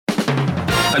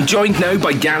I'm joined now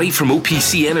by Gary from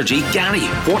OPC Energy. Gary,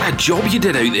 what a job you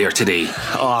did out there today.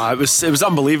 Oh, it was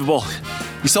unbelievable.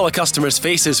 You saw the customers'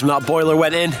 faces when that boiler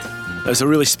went in. It was a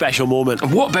really special moment.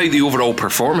 And what about the overall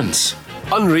performance?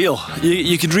 Unreal.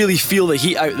 You could really feel the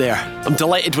heat out there. I'm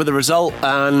delighted with the result,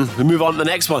 and we move on to the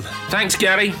next one. Thanks,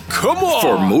 Gary. Come on!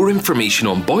 For more information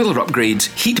on boiler upgrades,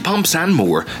 heat pumps and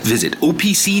more, visit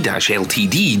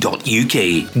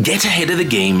opc-ltd.uk. Get ahead of the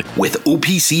game with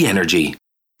OPC Energy.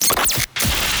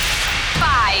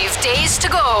 5 days to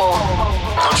go.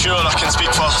 I'm sure I can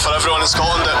speak for everyone in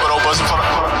Scotland that we're all buzzing for it.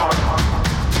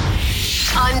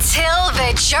 Until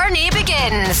the journey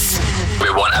begins. We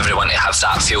want everyone to have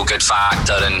that feel-good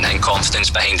factor and confidence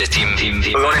behind the team.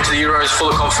 We're going into the Euros full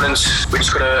of confidence. We're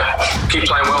just going to keep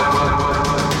playing well.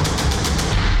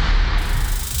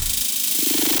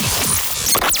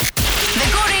 The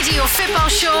Go Radio Football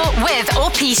Show with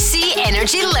OPC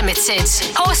Energy Limited.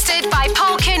 Hosted by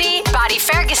Paul Cooney, Barry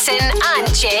Ferguson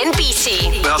and Jean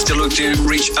Beattie. We have to look to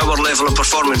reach our level of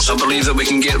performance. I believe that we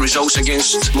can get results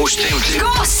against most teams.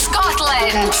 Go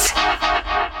Scotland!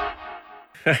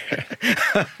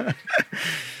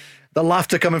 The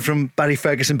laughter coming from Barry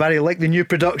Ferguson. Barry, like the new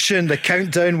production, the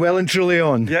countdown well and truly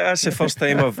on. Yeah, that's the first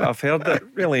time I've heard it.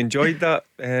 Really enjoyed that.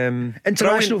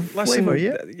 International flavour,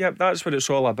 yeah. Yeah, that's what it's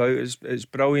all about. It's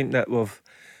brilliant that we've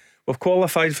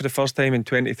qualified for the first time in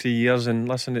 23 years, and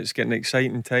listen, it's getting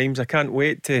exciting times. I can't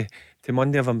wait to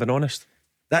Monday, if I'm being honest.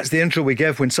 That's the intro we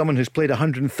give when someone who's played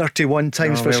 131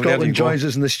 times for Scotland joins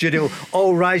us in the studio.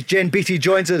 All rise, Jean Beattie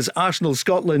joins us, Arsenal,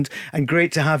 Scotland, and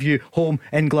great to have you home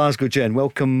in Glasgow, Jen.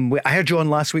 Welcome. I heard you on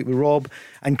last week with Rob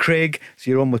and Craig,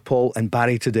 so you're on with Paul and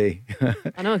Barry today.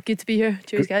 I know, good to be here.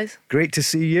 Cheers, guys. Great to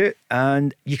see you,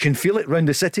 and you can feel it round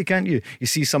the city, can't you? You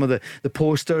see some of the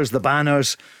posters, the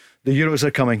banners. The Euros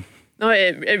are coming. No,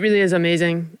 it really is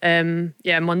amazing.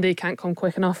 Monday can't come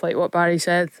quick enough, like what Barry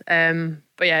said.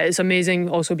 But yeah, it's amazing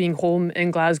also being home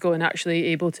in Glasgow and actually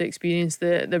able to experience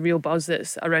the real buzz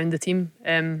that's around the team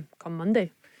come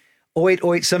Monday.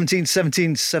 0808 17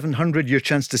 17 700, your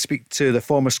chance to speak to the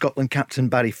former Scotland captain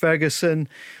Barry Ferguson.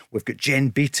 We've got Jean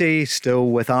Beattie still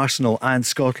with Arsenal and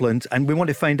Scotland, and we want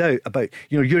to find out about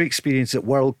your experience at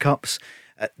World Cups,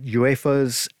 at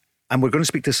UEFA's, and we're going to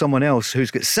speak to someone else who's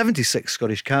got 76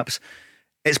 Scottish caps.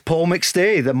 It's Paul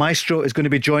McStay. The maestro is going to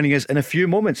be joining us in a few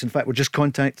moments. In fact, we're just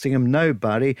contacting him now,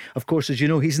 Barry. Of course, as you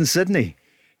know, he's in Sydney.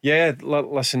 Yeah,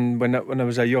 listen, when I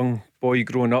was a young boy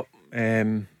growing up,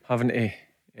 having to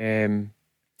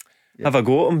have a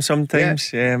go at him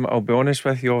sometimes. I'll be honest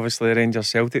with you, obviously the Rangers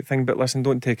Celtic thing, but listen,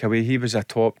 don't take away, he was a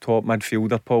top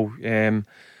midfielder, Paul.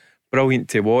 Brilliant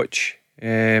to watch,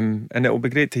 and it'll be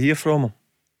great to hear from him.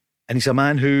 And he's a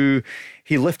man who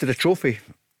he lifted a trophy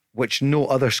which no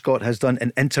other Scot has done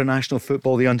in international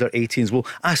football, the under-18s. We'll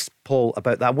ask Paul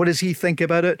about that. What does he think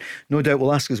about it? No doubt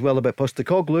we'll ask as well about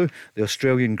Postecoglou, the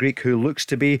Australian Greek who looks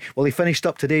to be, well, he finished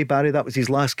up today, Barry. That was his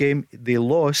last game. They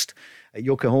lost at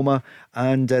Yokohama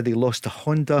and they lost to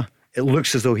Honda. It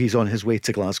looks as though he's on his way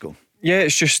to Glasgow. Yeah,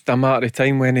 it's just a matter of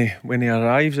time when he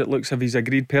arrives. It looks as if he's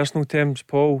agreed personal terms,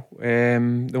 Paul.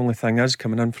 The only thing is,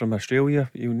 coming in from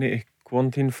Australia, you need to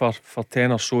quarantine for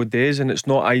 10 or so days, and it's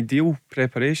not ideal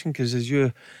preparation because, as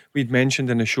we'd mentioned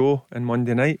in the show on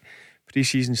Monday night,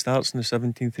 pre-season starts on the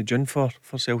 17th of June for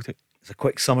Celtic. It's a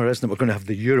quick summer, isn't it? We're going to have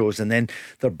the Euros and then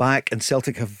they're back, and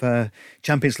Celtic have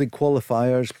Champions League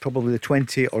qualifiers probably the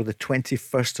 20th or the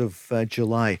 21st of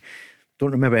July.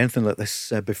 Don't remember anything like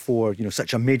this before.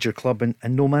 Such a major club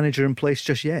and no manager in place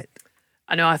just yet.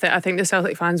 I know. I think the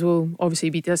Celtic fans will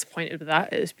obviously be disappointed with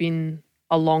that. It's been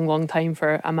a long time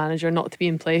for a manager not to be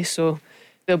in place, so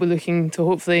they'll be looking to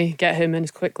hopefully get him in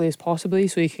as quickly as possibly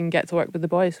so he can get to work with the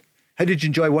boys. How did you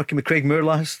enjoy working with Craig Moore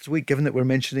last week, given that we're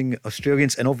mentioning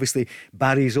Australians and obviously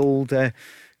Barry's old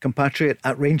compatriot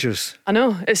at Rangers? I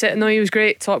know, he was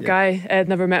great, top guy. I'd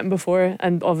never met him before,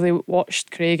 and obviously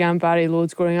watched Craig and Barry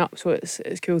loads growing up, so it's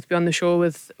cool to be on the show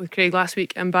with Craig last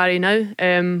week and Barry now.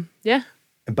 Yeah.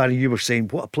 And Barry, you were saying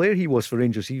what a player he was for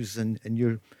Rangers. He was in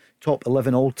your top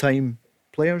 11 all-time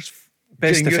players.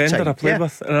 Best defender I played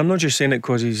with, and I'm not just saying it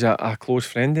because he's a close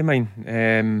friend of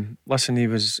mine. Listen, he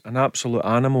was an absolute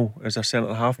animal as a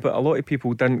centre half, but a lot of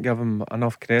people didn't give him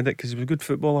enough credit because he was a good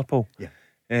footballer, Paul. Yeah.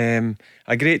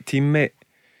 A great teammate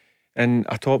and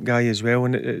a top guy as well,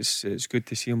 and it's good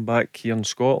to see him back here in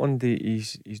Scotland.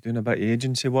 He's doing a bit of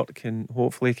agency work and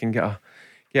hopefully can get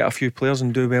a few players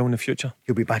and do well in the future.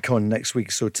 He'll be back on next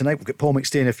week. So tonight we've got Paul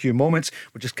McStay in a few moments.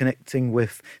 We're just connecting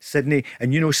with Sydney,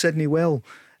 and you know Sydney well,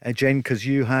 Jen, because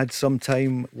you had some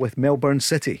time with Melbourne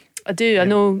City. I do. I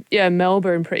know,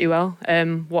 Melbourne pretty well.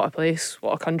 What a place,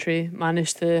 what a country.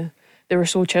 Managed to they were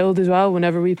so chilled as well.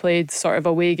 Whenever we played sort of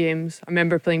away games, I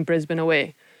remember playing Brisbane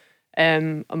away,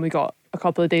 and we got a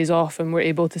couple of days off and we're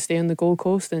able to stay on the Gold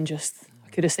Coast, and just I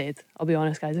could have stayed. I'll be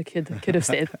honest, guys, I could have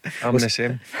stayed. I'm the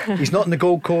same. He's not in the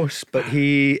Gold Coast, but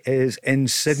he is in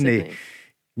Sydney.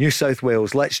 New South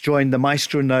Wales. Let's join the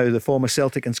maestro now. The former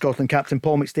Celtic and Scotland captain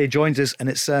Paul McStay joins us, and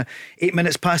it's 8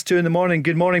 minutes past 2 in the morning.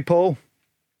 Good morning, Paul.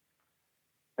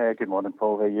 Good morning,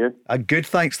 Paul. How are you? Good,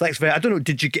 thanks. Thanks very. I don't know.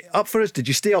 Did you get up for us? Did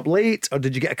you stay up late, or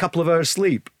did you get a couple of hours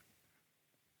sleep?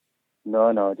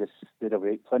 No, just stayed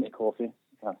awake. Plenty of coffee,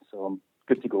 so I'm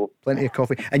good to go. Plenty of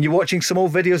coffee. And you're watching some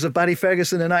old videos of Barry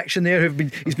Ferguson in action there.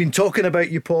 He's been talking about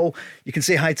you, Paul. You can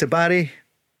say hi to Barry.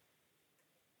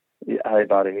 Yeah, hi,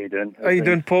 Barry. How you doing? How you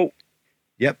doing, Paul?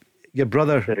 Yep, your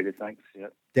brother. Very good, thanks.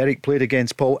 Yep. Derek played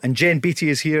against Paul, and Jean Beattie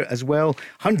is here as well.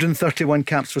 131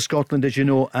 caps for Scotland, as you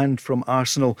know, and from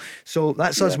Arsenal. So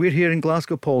that's us. We're here in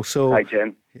Glasgow, Paul. So hi,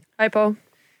 Jen. Hi, Paul.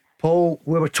 Paul,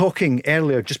 we were talking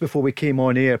earlier, just before we came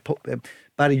on air.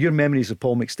 Barry, your memories of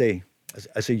Paul McStay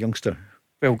as a youngster?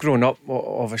 Well, growing up,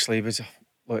 obviously he was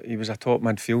a top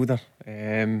midfielder.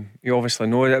 You obviously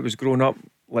know that was growing up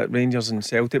like Rangers and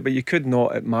Celtic, but you could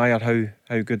not admire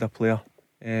how good a player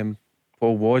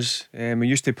Paul was. We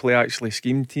used to play actually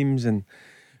scheme teams, and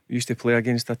we used to play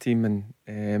against a team,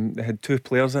 and they had two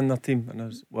players in their team,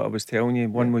 and what I was telling you,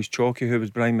 one was Chalky, who was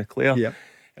Brian McClare,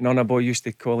 and another boy used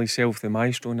to call himself the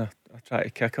maestro, and I tried to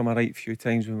kick him a right few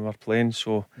times when we were playing.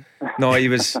 So no, he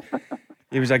was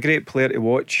a great player to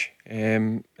watch.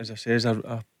 As I says,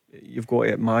 you've got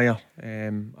to admire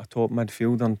a top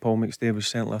midfielder, and Paul McStay was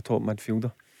certainly a top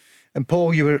midfielder. And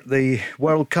Paul, you were at the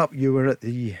World Cup, you were at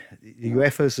the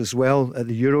UEFA's as well, at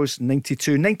the Euros,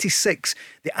 92. 96,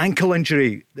 the ankle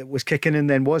injury that was kicking in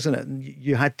then, wasn't it? And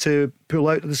you had to pull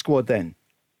out of the squad then.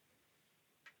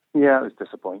 Yeah, it was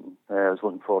disappointing. I was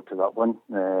looking forward to that one.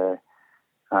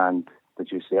 And did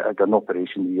you say I got an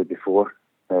operation the year before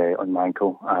on my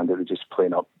ankle, and it was just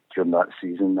playing up during that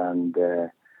season, and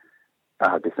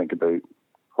I had to think about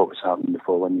what was happening the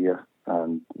following year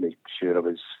and make sure I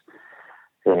was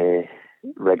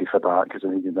ready for that, because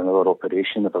I needed another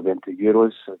operation. If I went to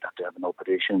Euros, I'd have to have an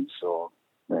operation. So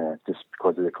just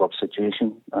because of the club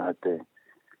situation, I had to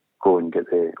go and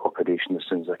get the operation as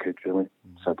soon as I could, really.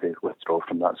 So I had to withdraw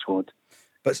from that squad.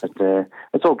 But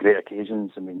it's all great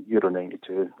occasions. I mean, Euro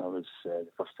 92, that was the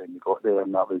first time we got there,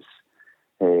 and that was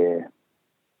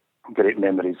great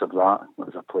memories of that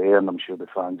as a player, and I'm sure the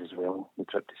fans as well. The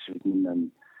trip to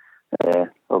Sweden, and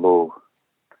although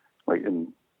like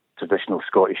in traditional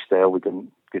Scottish style, we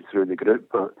didn't get through the group,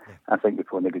 but I think we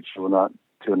put on a good show in that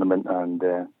tournament, and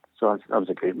so that was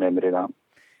a great memory of that.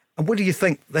 And what do you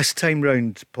think this time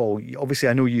round, Paul? Obviously,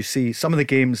 I know you see some of the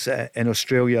games in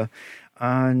Australia,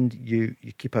 and you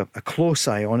keep a close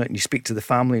eye on it, and you speak to the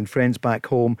family and friends back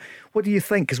home. What do you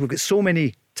think? Because we've got so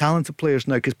many talented players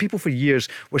now, because people for years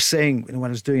were saying, when I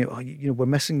was doing it, we're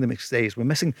missing the McStays, we're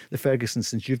missing the Fergusons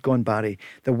since you've gone, Barry.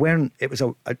 It was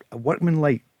a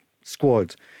workmanlike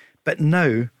squad. But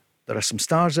now there are some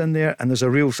stars in there, and there's a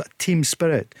real sort of team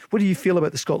spirit. What do you feel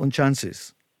about the Scotland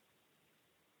chances?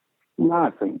 No,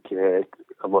 I think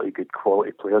a lot of good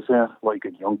quality players there, a lot of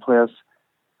good young players,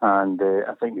 and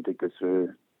I think we did go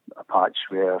through a patch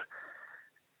where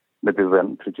maybe we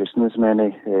weren't producing as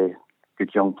many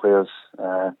good young players.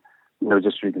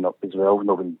 Just reading up as well.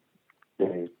 When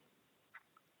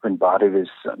Barry was,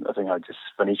 I think I just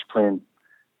finished playing,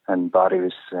 and Barry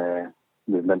was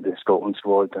moving into the Scotland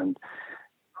squad, and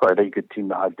quite a very good team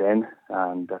that I had then,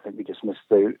 and I think we just missed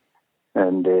out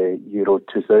in the Euro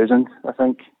 2000, I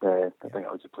think. I think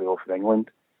that was the playoff for England.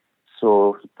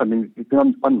 So, I mean, we've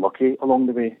been unlucky along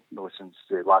the way, since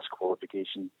the last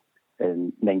qualification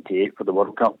in 98 for the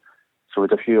World Cup. So we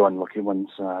had a few unlucky ones,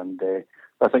 and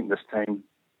I think this time,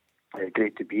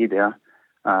 great to be there,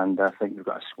 and I think we've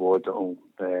got a squad that will,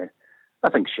 I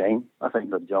think, shine. I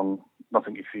think they're young,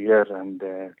 nothing to fear, and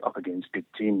up against good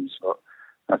teams, but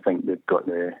I think they've got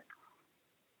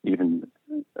even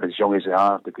as young as they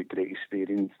are, they've got great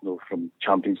experience, from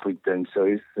Champions League down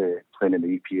south, playing in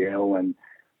the EPL, and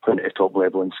playing at the top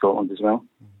level in Scotland as well.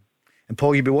 And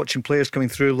Paul, you'll be watching players coming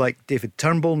through like David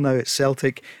Turnbull now at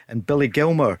Celtic, and Billy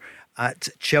Gilmour at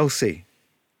Chelsea.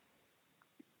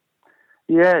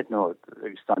 Yeah,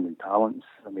 outstanding talents.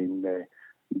 I mean,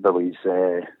 Billy's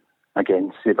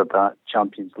again savoured that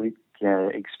Champions League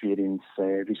experience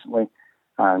recently,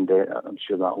 and I'm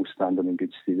sure that will stand him in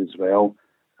good stead as well.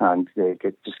 And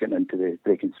just getting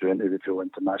breaking through into the full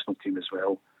international team as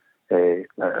well at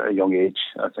a young age,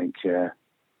 I think he'll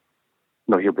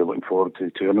be looking forward to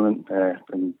the tournament.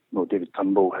 And David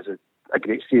Turnbull has a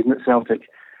great season at Celtic,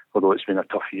 although it's been a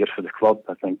tough year for the club.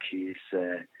 I think he's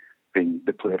been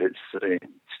the player that's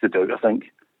stood out, I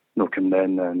think. Coming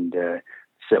in and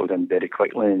settled in very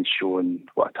quickly and showing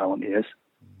what a talent he is.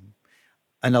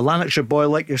 And a Lanarkshire boy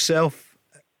like yourself,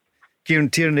 Kieran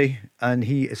Tierney, and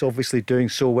he is obviously doing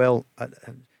so well at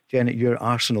Jen, at your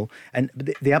Arsenal. And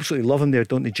they absolutely love him there,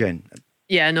 don't they, Jen?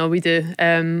 Yeah, no, we do.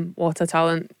 What a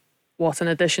talent. What an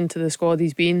addition to the squad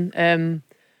he's been.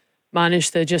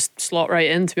 Managed to just slot right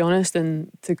in, to be honest,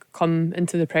 and to come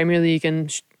into the Premier League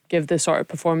and give the sort of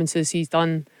performances he's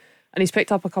done. And he's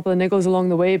picked up a couple of niggles along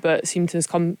the way, but seemed to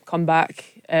come back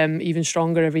even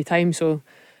stronger every time. So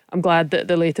I'm glad that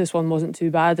the latest one wasn't too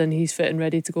bad and he's fit and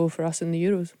ready to go for us in the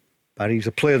Euros. Barry, he's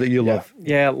a player that you love.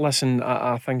 Yeah, listen,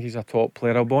 I think he's a top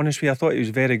player. I'll be honest with you, I thought he was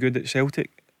very good at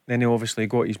Celtic. Then he obviously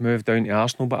got his move down to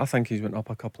Arsenal, but I think he's went up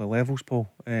a couple of levels, Paul,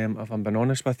 if I'm being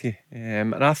honest with you.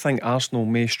 And I think Arsenal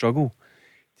may struggle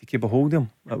to keep a hold of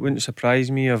him. It wouldn't surprise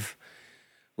me if,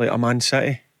 like, a Man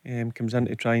City comes in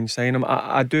to try and sign him.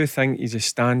 I do think he's a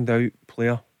standout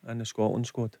player in the Scotland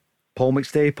squad. Paul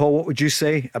McStay, Paul, what would you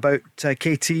say about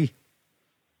KT?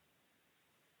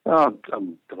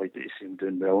 I'm delighted to see him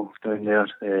doing well down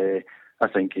there. I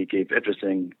think he gave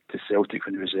everything to Celtic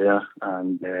when he was there,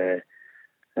 and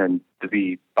the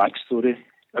wee backstory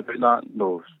about that.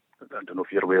 No, I don't know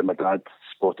if you're aware. My dad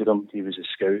spotted him. He was a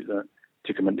scout that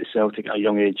took him into Celtic at a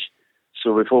young age.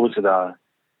 So we've always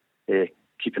had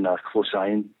keeping a close eye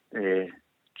on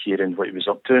Kieran, what he was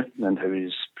up to and how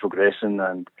he's progressing,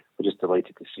 and we're just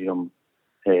delighted to see him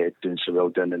doing so well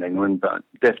down in England. But I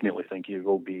definitely think he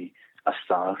will be a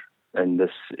star in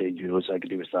this Euros. I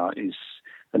agree with that. He's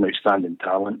an outstanding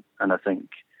talent, and I think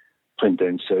playing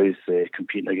down south,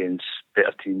 competing against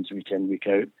better teams week in, week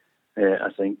out,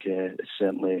 I think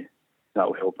certainly that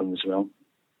will help him as well.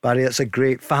 Barry, that's a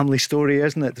great family story,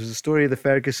 isn't it? There's a story of the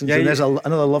Fergusons, and there's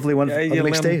another lovely one of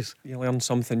McStay's. You learn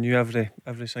something new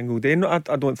every single day. No, I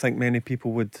don't think many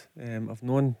people would have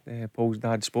known Paul's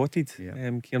dad spotted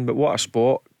Kieran, but what a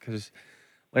spot, because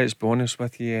let's be honest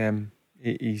with you,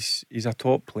 he's a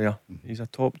top player. He's a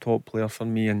top player for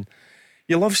me, and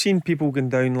you love seeing people going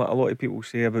down, like a lot of people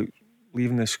say about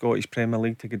leaving the Scottish Premier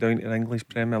League to go down to the English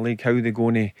Premier League, how they're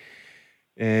going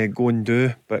to go and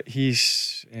do. But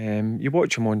he's you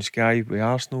watch him on Sky with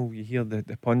Arsenal, you hear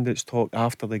the pundits talk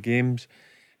after the games,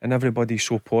 and everybody's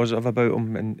so positive about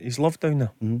him, and he's loved down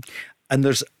there. And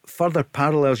there's further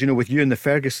parallels, with you and the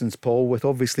Fergusons, Paul, with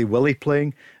obviously Willie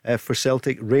playing for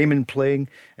Celtic, Raymond playing,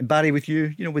 and Barry with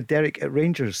you, with Derek at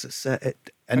Rangers. It's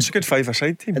a good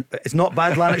five-a-side team. It's not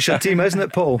bad Lanarkshire team, isn't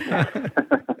it, Paul?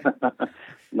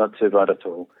 Not too bad at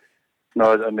all.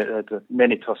 No, I mean, I had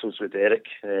many tussles with Derek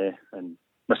and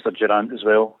Mr. Durant as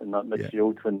well in that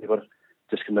midfield when they were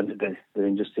just coming into the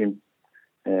Rangers team.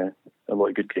 A lot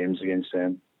of good games against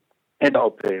them. Ended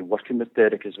up working with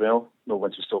Derek as well.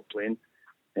 Once we stopped playing,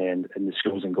 and in the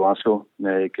schools in Glasgow,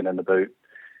 going in about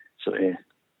sort of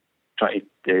trying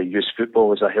to use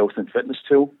football as a health and fitness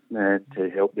tool to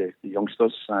help the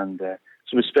youngsters, and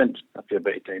so we spent a fair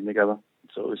bit of time together.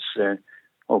 So it was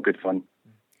all good fun.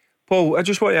 Paul, I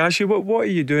just want to ask you, what are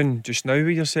you doing just now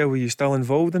with yourself? Are you still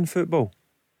involved in football?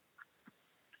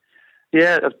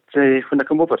 Yeah, when I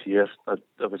come over here,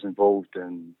 I was involved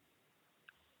in,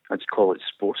 I'd call it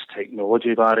sports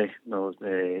technology, Barry. I was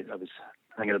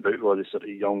hanging about with all the sort of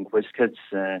young whiz kids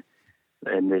in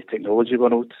the technology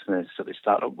world, sort of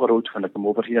startup world when I come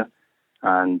over here.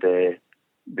 And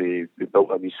we built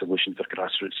a wee solution for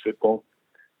grassroots football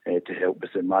to help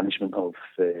with the management of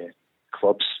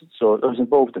clubs. So I was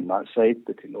involved in that side,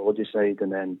 the technology side,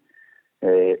 and then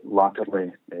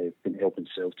latterly been helping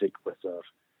Celtic with our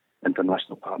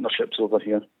international partnerships over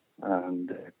here, and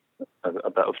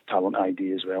a bit of talent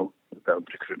ID as well, a bit of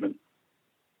recruitment.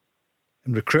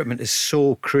 And recruitment is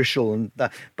so crucial, and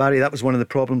that, Barry, that was one of the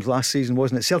problems last season,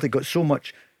 wasn't it? Celtic got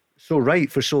so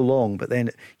right for so long, but then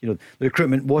the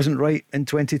recruitment wasn't right in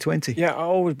 2020. Yeah, I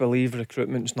always believe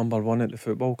recruitment's number one at the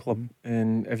football club,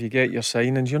 and if you get your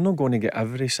signings, you're not going to get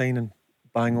every signing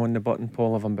bang on the button,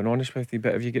 Paul, if I'm being honest with you,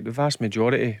 but if you get the vast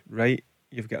majority right,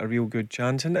 you've got a real good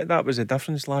chance, and that was the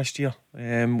difference last year.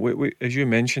 We, as you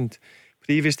mentioned,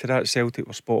 previous to that, Celtic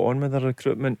were spot on with their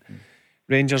recruitment.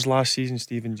 Rangers last season,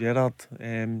 Steven Gerrard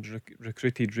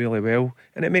recruited really well,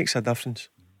 and it makes a difference.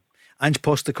 Ange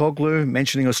Postecoglou,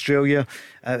 mentioning Australia,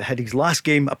 had his last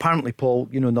game, apparently, Paul,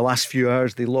 in the last few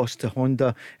hours they lost to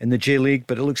Honda in the J-League,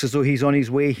 but it looks as though he's on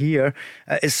his way here.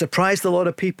 It surprised a lot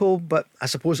of people, but I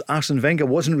suppose Arsene Wenger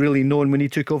wasn't really known when he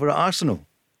took over at Arsenal.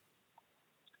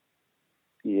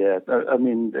 Yeah, I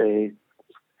mean,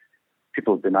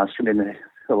 people have been asking me in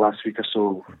the last week or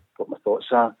so what my thoughts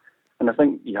are, and I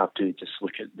think you have to just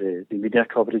look at the media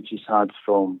coverage he's had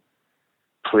from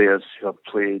players who have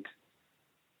played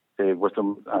with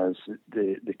him as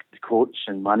the coach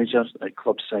and manager at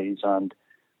club sides and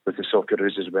with the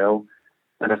Socceroos as well.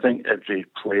 And I think every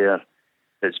player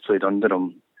that's played under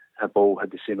him have all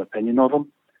had the same opinion of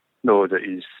him. Know that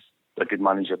he's a good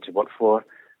manager to work for.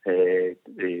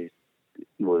 He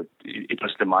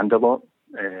does demand a lot,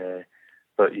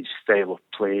 but his style of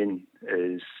playing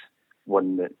is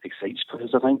one that excites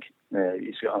players, I think.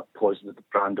 He's got a positive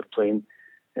brand of playing.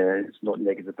 It's not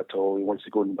negative at all. He wants to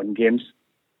go and win games.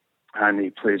 And he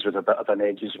plays with a bit of an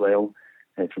edge as well,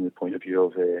 from the point of view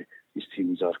of his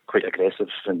teams are quite aggressive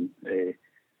and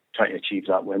trying to achieve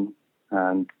that win.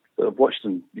 And I've watched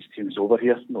his teams over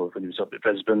here, when he was up at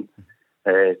Brisbane,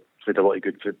 played a lot of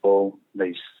good football,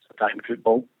 nice attacking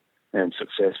football, and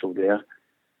successful there.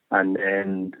 And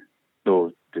then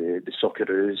the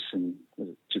Socceroos in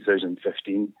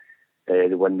 2015,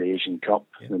 they won the Asian Cup.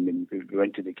 I mean, we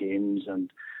went to the games,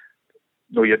 and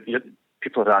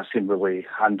people are asking, will he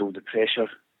handle the pressure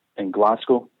in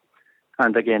Glasgow?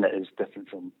 And again, it is different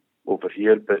from over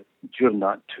here, but during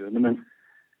that tournament,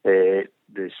 the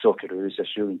Socceroos, the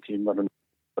Australian team, were under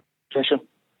pressure.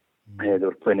 They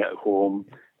were playing at home,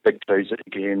 big crowds at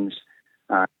the games,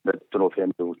 and I don't know if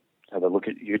anyone will have a look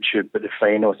at YouTube, but the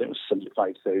final, I think it was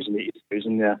 75,000,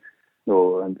 80,000 there,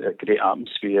 and a great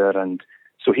atmosphere. And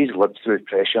so he's lived through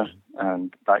pressure,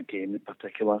 and that game in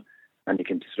particular, and he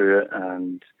came through it.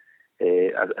 And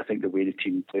I think the way the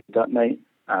team played that night,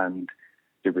 and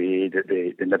the way that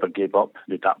they never gave up,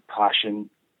 with that passion,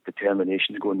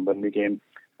 determination to go and win the game,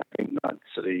 I think that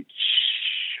sort of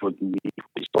showed me what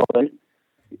he's all about.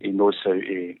 He knows how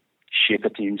to shape a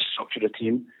team, structure a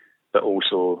team, but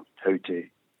also how to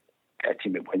get a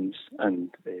team that wins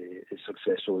and is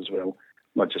successful as well,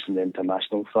 not just in the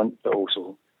international front, but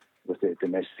also with the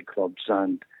domestic clubs.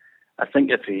 And I think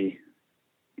if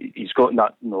he's got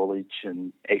that knowledge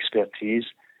and expertise,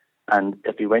 and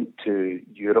if he went to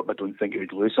Europe, I don't think he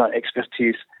would lose that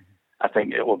expertise. I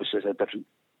think it obviously is a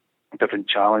different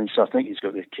challenge. So I think he's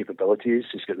got the capabilities,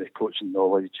 he's got the coaching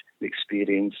knowledge, the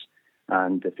experience,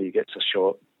 and if he gets a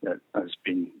shot as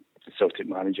being the Celtic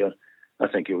manager, I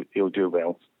think he'll do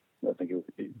well. I think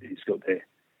he's got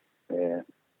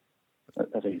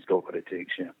I think he's got what it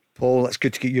takes. Yeah. Paul, that's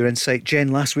good to get your insight.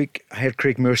 Jen, last week I heard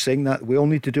Craig Moore saying that we all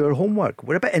need to do our homework.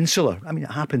 We're a bit insular. I mean,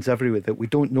 it happens everywhere that we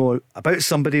don't know about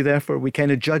somebody, therefore we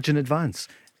kind of judge in advance.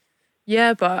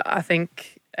 Yeah, but I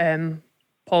think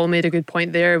Paul made a good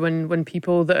point there when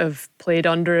people that have played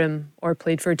under him or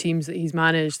played for teams that he's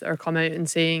managed are come out and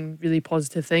saying really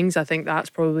positive things. I think that's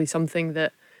probably something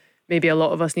that maybe a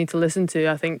lot of us need to listen to.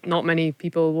 I think not many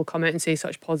people will come out and say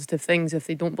such positive things if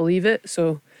they don't believe it.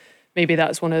 So maybe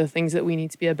that's one of the things that we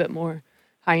need to be a bit more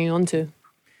hanging on to.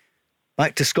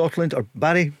 Back to Scotland, or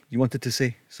Barry, you wanted to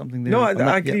say something there? No,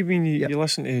 I agree when you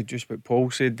listen to just what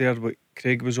Paul said there, what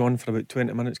Craig was on for about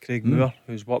 20 minutes, Craig Moore,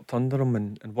 who's worked under him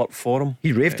and worked for him.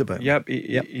 He raved about him. Yep,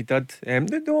 he did.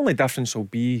 The only difference will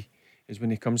be is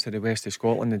when he comes to the west of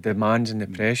Scotland, the demands and the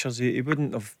pressures. He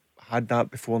wouldn't have had that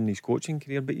before in his coaching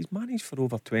career, but he's managed for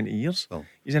over 20 years. Oh.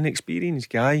 He's an experienced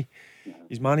guy.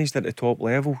 He's managed at the top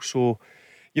level, so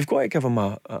you've got to give him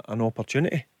an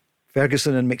opportunity.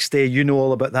 Ferguson and McStay, you know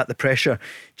all about that, the pressure.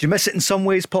 Do you miss it in some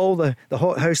ways, Paul, the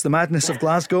hothouse, the madness of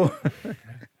Glasgow?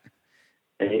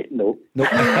 No.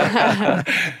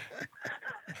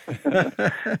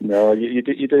 No, you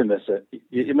do miss it.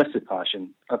 You miss the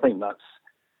passion. I think that's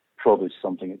probably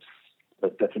something that's a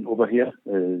bit different over here.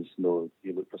 You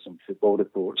look for some football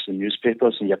reports in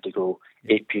newspapers and you have to go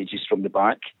 8 pages from the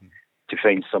back to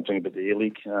find something about the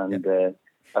A-League. And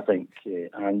I think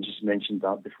Anne just mentioned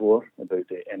that before about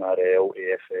the NRL,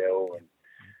 AFL and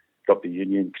Rugby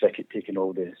Union, cricket taking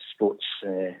all the sports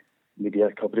media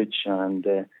coverage, and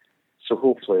so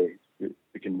hopefully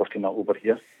we can work on that over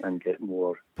here and get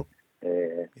more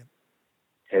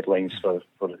headlines for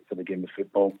the game of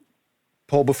football.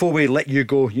 Paul, before we let you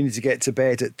go, you need to get to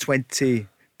bed at 5:20.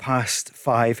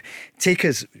 Take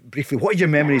us briefly, what are your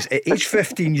memories? At age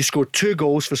 15 you scored 2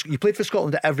 goals you played for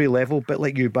Scotland at every level, a bit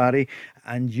like you, Barry,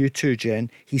 and you too,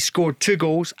 Jen. He scored 2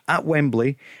 goals at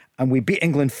Wembley and we beat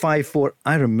England 5-4.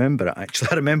 I remember it, actually.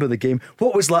 I remember the game.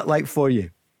 What was that like for you?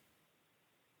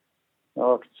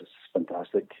 Oh, it's just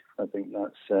fantastic. I think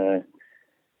that's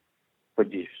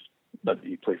what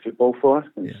you play football for.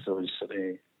 And so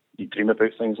you dream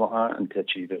about things like that, and to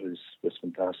achieve it was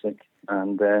fantastic.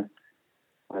 And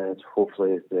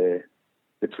hopefully the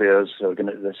players who are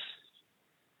going to this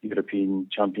European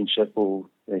Championship will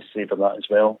savour that as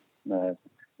well. I'm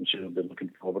sure they'll be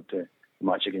looking forward to the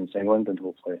match against England, and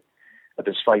hopefully if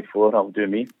it's 5-4, that'll do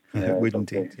me. It would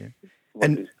indeed, yeah.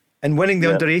 And And winning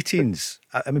the under-18s.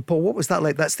 I mean, Paul, what was that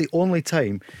like? That's the only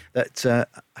time that a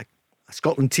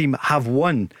Scotland team have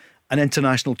won an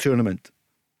international tournament.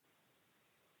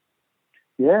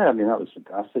 Yeah, I mean, that was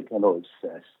fantastic. I know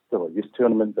it's still a youth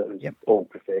tournament, but it was all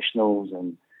professionals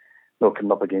and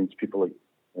coming up against people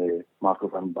like Marco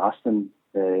van Basten,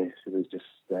 who was just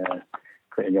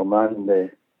quite a young man in the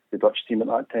Dutch team at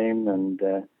that time. And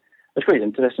it's quite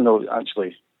interesting, though,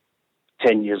 actually,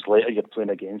 10 years later, you're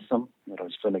playing against them. I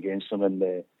was playing against them in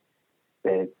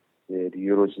the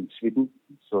Euros in Sweden.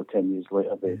 So 10 years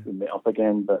later, we met up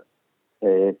again. But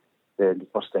the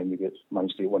first time we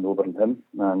managed to get one over on him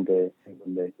and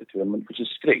win the tournament, which is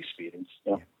a great experience.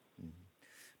 Yeah.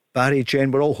 Barry,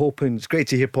 Jen, we're all hoping. It's great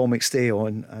to hear Paul McStay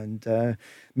on, and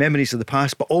memories of the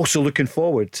past, but also looking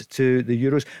forward to the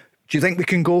Euros. Do you think we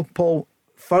can go, Paul,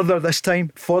 further this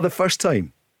time for the first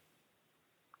time?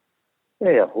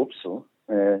 Yeah, I hope so.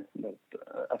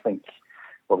 I think,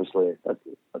 obviously,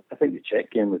 I think the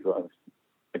Czech game was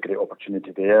a great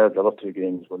opportunity there. The other two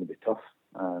games were going to be tough,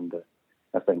 and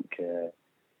I think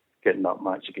getting that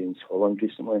match against Holland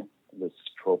recently was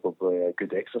probably a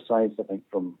good exercise, I think,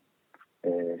 from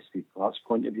Steve Clark's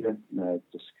point of view.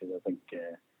 Just because I think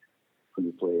when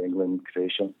you play England,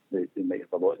 Croatia, they might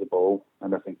have a lot of the ball,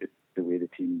 and I think the way the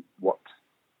team worked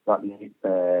that night,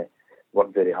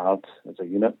 worked very hard as a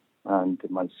unit, and they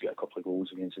managed to get a couple of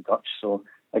goals against the Dutch. So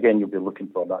again, you'll be looking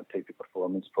for that type of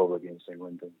performance probably against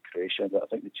England and Croatia. But I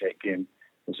think the Czech game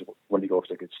was one to go off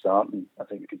to a good start, and I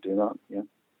think we could do that. Yeah.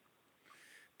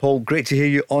 Paul, great to hear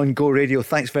you on Go Radio.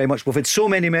 Thanks very much. We've had so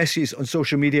many messages on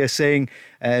social media saying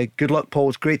good luck, Paul.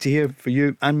 It's great to hear for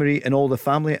you, Anne-Marie, and all the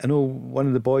family. I know one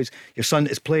of the boys, your son,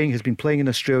 has been playing in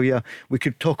Australia. We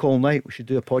could talk all night. We should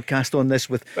do a podcast on this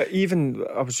with... But even,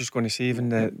 I was just going to say, even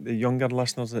the younger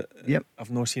listeners that have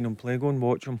not seen him play, go and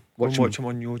watch him. Watch him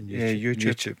on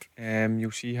YouTube.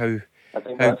 You'll see how... I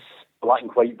think that's black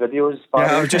and white videos.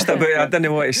 Yeah, I was just about. I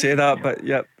didn't want to say that, but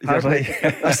yeah, you're right.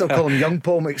 I still call him young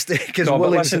Paul McStay. No,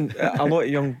 but listen, a lot of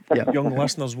young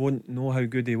listeners won't know how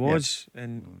good he was,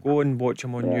 and go and watch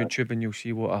him on YouTube, and you'll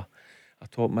see what a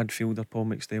top midfielder Paul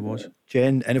McStay was.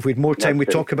 Jen, and if we had more time,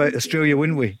 we'd talk about Australia,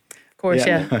 wouldn't we? Of course,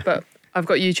 yeah. But I've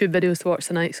got YouTube videos to watch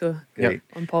tonight, so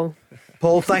on Paul.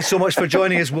 Paul, thanks so much for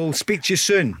joining us. We'll speak to you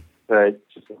soon. Right.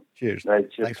 Cheers. Right,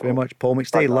 cheers. Thanks very much, Paul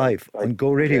McStay. Live on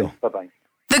Go Radio. Bye-bye.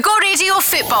 The Go Radio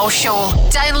Football Show.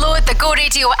 Download the Go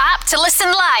Radio app to listen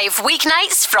live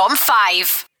weeknights from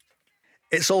 5.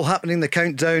 It's all happening. The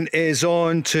countdown is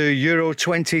on to Euro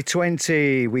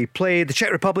 2020. We play the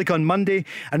Czech Republic on Monday.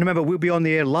 And remember, we'll be on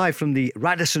the air live from the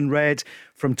Radisson Red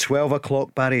from 12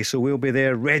 o'clock, Barry. So we'll be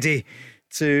there ready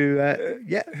to...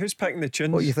 Who's picking the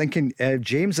tunes? What are you thinking?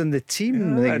 James and the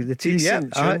team. The team,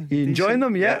 You enjoying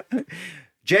them? Yeah.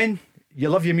 Jen, you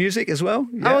love your music as well?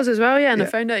 I was as well, and I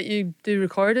found out you do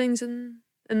recordings in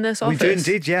this office. We do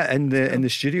indeed, in the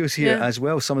studios here as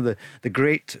well. Some of the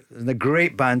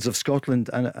great bands of Scotland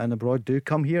and abroad do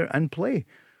come here and play.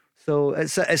 So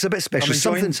it's a bit special.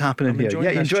 Something's happening here.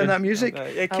 Yeah, you enjoying that music?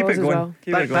 Yeah, keep it going. Well.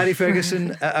 Barry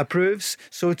Ferguson approves.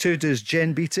 So too does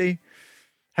Jean Beattie.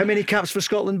 How many caps for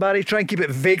Scotland, Barry? Try and keep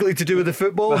it vaguely to do with the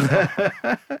football.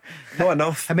 Not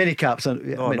enough. How many caps? Not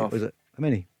enough. Was it? How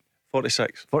many?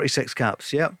 46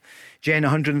 caps, Jen,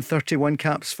 131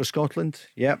 caps for Scotland.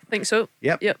 I think so.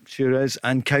 Yep, sure is.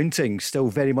 And counting, still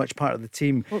very much part of the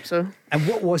team. Hope so. And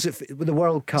what was it with the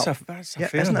World Cup? That's a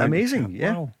fair isn't it amazing?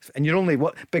 Yeah. Wow. And you're only,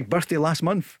 big birthday last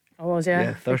month? I was,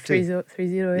 30.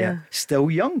 30, Still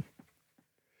young.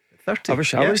 30. I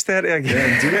wish I was 30 again.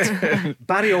 Yeah, indeed.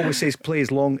 Barry always says play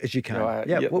as long as you can.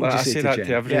 What would you say to that Jen?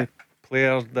 to every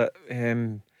player that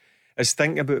is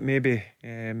thinking about maybe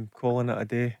calling it a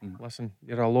day. Listen,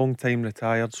 you're a long time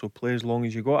retired, so play as long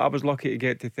as you got. I was lucky to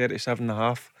get to 37 and a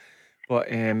half, but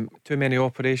too many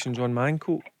operations on my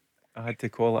ankle. I had to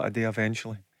call it a day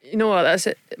eventually. You know what, that's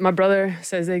it. My brother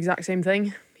says the exact same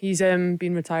thing. He's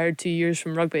been retired 2 years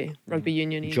from rugby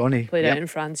union. He Johnny played out in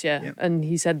France, and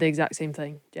he said the exact same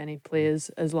thing. Jenny, play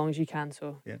as long as you can.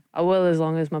 So I will, as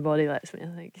long as my body lets me, I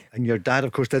think. And your dad,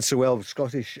 of course, did so well.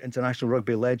 Scottish international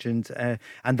rugby legend, and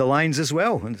the Lions as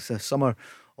well. And it's the summer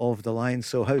of the Lions.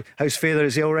 So how's Father?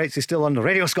 Is he all right? Is he still on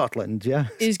Radio Scotland? Yeah,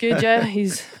 he's good.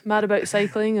 He's mad about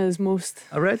cycling, as most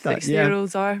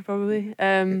 60-year-olds are probably.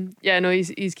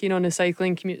 He's keen on his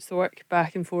cycling, commutes to work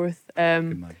back and forth.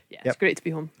 It's great to be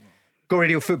home. Go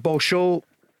Radio Football Show,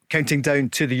 counting down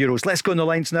to the Euros. Let's go on the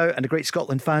lines now, and a great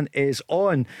Scotland fan is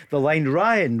on the line.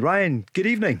 Ryan, good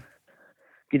evening.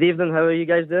 Good evening, how are you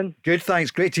guys doing? Good, thanks.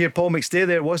 Great to hear Paul McStay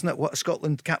there, wasn't it? What a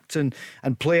Scotland captain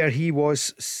and player he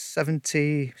was.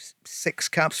 76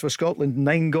 caps for Scotland,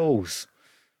 9 goals.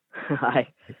 Aye,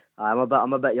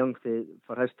 I'm a bit young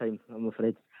for his time, I'm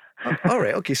afraid. All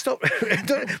right, okay, stop.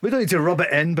 We don't need to rub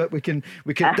it in, but we can.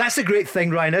 That's a great thing,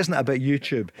 Ryan, isn't it, about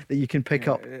YouTube, that you can pick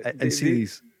up and see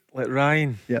these. Like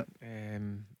Ryan, yeah,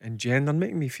 and Jen, they're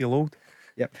making me feel old.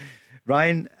 Yep.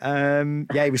 Ryan,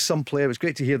 he was some player. It was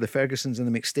great to hear the Fergusons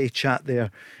and the McStay chat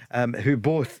there, who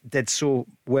both did so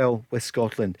well with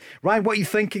Scotland. Ryan, what are you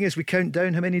thinking as we count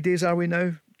down? How many days are we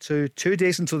now? To 2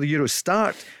 days until the Euros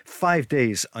start, 5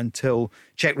 days until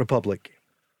Czech Republic.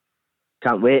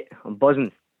 Can't wait. I'm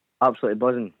buzzing. Absolutely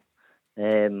buzzing.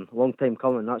 Long time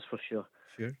coming, that's for sure.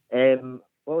 Sure.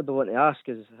 What I want to ask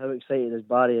is, how excited is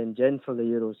Barry and Jen for the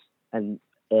Euros? And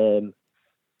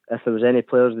if there was any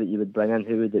players that you would bring in,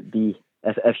 who would it be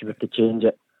if you were to change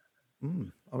it?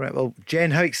 All right. Well,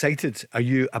 Jen, how excited are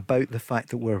you about the fact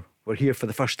that we're here for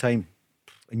the first time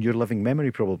in your living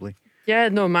memory, probably? Yeah,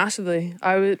 no, massively.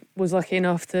 I was lucky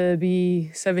enough to be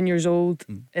 7 years old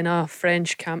in a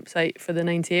French campsite for the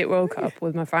 '98 World Cup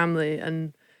with my family,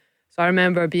 and so I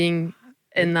remember being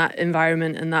in that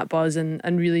environment and that buzz and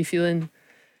really feeling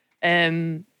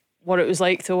what it was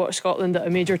like to watch Scotland at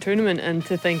a major tournament, and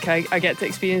to think I get to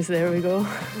experience. There we go.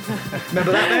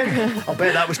 Remember that then? I'll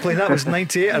bet that was playing. That was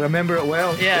 '98. I remember it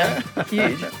well. Yeah.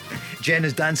 Huge. Jen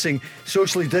is dancing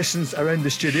socially distanced around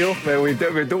the studio. Well, we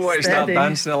don't want to start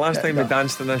dancing. The last time we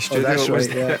danced in this studio,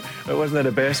 it wasn't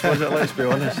the best, was it? Let's be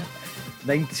honest.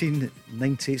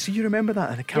 1998. So you remember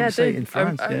that in a campsite in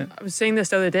France? I was saying this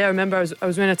the other day. I remember I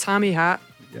was wearing a Tammy hat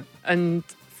and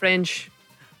French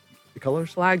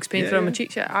colours, flags painted on my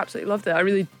cheeks. Yeah, I absolutely loved it. I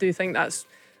really do think that's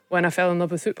when I fell in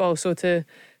love with football. So to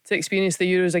experience the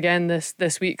Euros again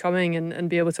this week coming and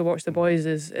be able to watch the boys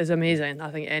is amazing.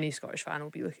 I think any Scottish fan will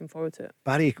be looking forward to it.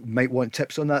 Barry might want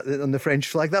tips on that, on the French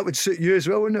flag. That would suit you as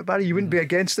well, wouldn't it, Barry? You wouldn't be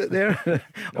against it there.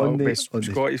 on the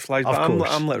Scottish flag. But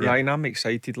I'm like Ryan, I'm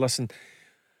excited. Listen,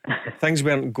 things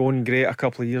weren't going great a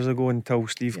couple of years ago until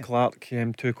Steve Clarke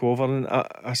took over, and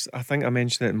I think I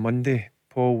mentioned it on Monday,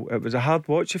 Paul. It was a hard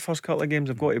watch the first couple of games,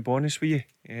 I've got to be honest with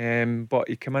you, but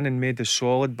he came in and made us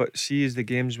solid. But see, as the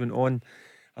games went on,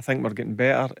 I think we're getting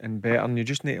better and better, and you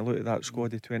just need to look at that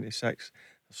squad of 26.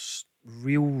 There's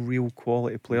real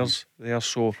quality players there.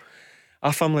 So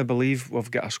I firmly believe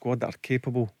we've got a squad that are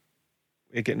capable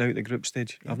of getting out the group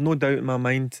stage. I've no doubt in my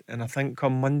mind, and I think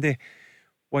come Monday,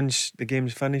 once the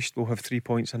game's finished, we'll have 3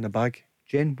 points in the bag.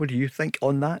 Jen, what do you think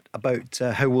on that, about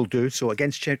how we'll do? So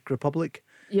against Czech Republic?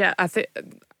 Yeah, I think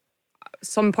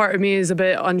some part of me is a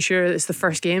bit unsure. It's the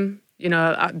first game,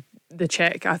 the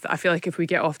Czech. I feel like if we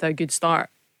get off to a good start,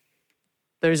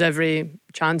 there's every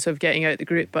chance of getting out the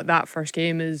group. But that first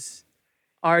game is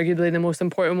arguably the most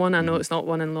important one. I know it's not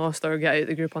won and lost or get out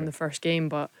the group on the first game,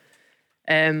 but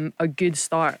a good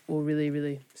start will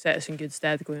really set us in good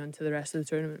stead going on to the rest of the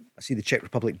tournament. I see the Czech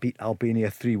Republic beat Albania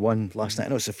 3-1 last night. I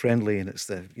know it's a friendly and it's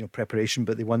the preparation,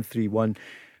 but they won 3-1.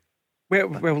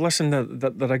 Well, listen,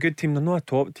 they're a good team. They're not a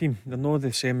top team. They're not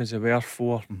the same as they were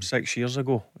 4-6 years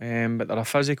ago. But they're a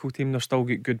physical team. They've still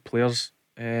got good players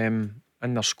in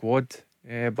their squad.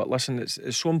 But listen,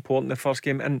 it's so important, the first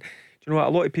game. And do you know what?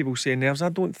 A lot of people say nerves. I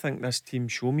don't think this team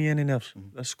show me any nerves.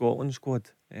 This Scotland squad.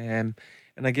 And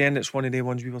again, it's one of the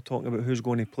ones we were talking about, who's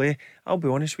going to play. I'll be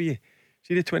honest with you.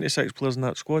 See the 26 players in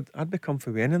that squad, I'd be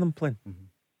comfy with any of them playing.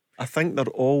 I think they're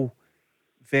all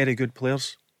very good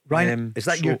players. Ryan, is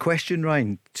that your question,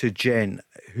 Ryan, to Jen?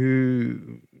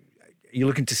 Who are you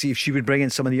looking to see if she would bring in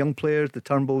some of the young players, the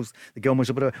Turnbulls, the Gilmores,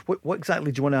 or whatever? What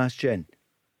exactly do you want to ask Jen?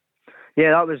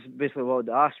 Yeah, that was basically what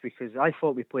I asked, because I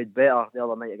thought we played better the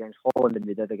other night against Holland than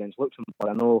we did against Luxembourg.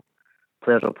 I know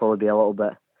players will probably be a little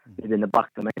bit maybe in the back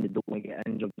of the mind, they don't want to get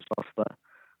injured and stuff, but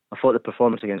I thought the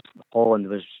performance against Holland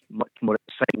was much more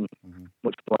exciting,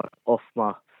 much more off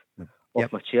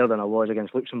my chair than I was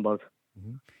against Luxembourg.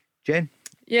 Jen?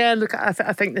 Yeah, look, I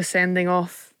think the sending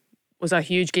off was a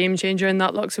huge game changer in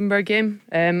that Luxembourg game.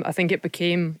 I think it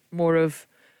became more of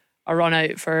a run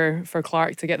out for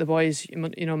Clarke to get the boys,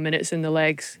 minutes in the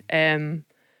legs. And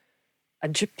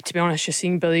to be honest, just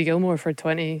seeing Billy Gilmore for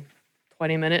 20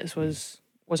 minutes was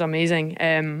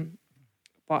amazing.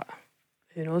 But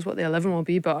who knows what the 11 will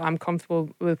be? But I'm comfortable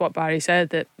with what Barry said,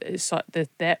 that it's the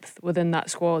depth within that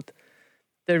squad.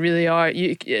 There really are.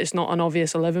 It's not an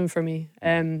obvious 11 for me.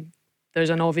 There's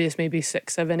an obvious maybe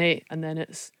 6, 7, 8, and then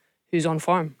it's who's on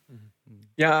form.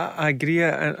 Yeah, I agree,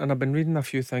 and I've been reading a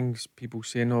few things. People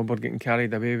saying, we're getting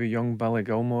carried away with young Billy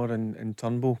Gilmore and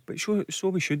Turnbull, but so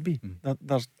we should be.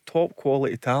 They're top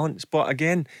quality talents. But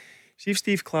again, see if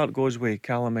Steve Clarke goes with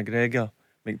Callum McGregor,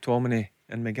 McTominay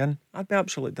and McGinn, I'd be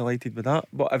absolutely delighted with that.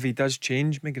 But if he does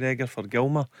change McGregor for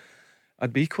Gilmore,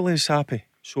 I'd be equally as happy.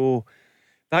 So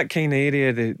that kind of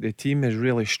area, the team is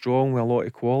really strong with a lot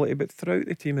of quality, but throughout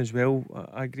the team as well,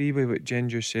 I agree with what Jen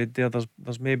just said there.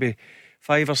 There's maybe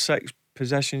 5 or 6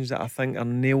 positions that I think are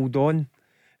nailed on,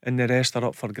 and the rest are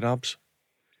up for grabs.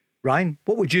 Ryan,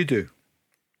 what would you do?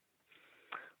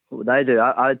 What would I do?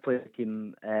 I'd play the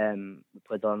team we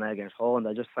played on there against Holland.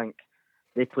 I just think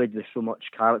they played with so much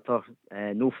character,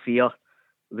 no fear.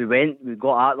 We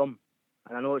got at them,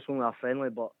 and I know it's only a friendly,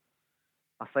 but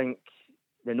I think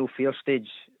the no fear stage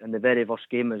in the very first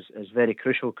game is very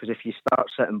crucial, because if you start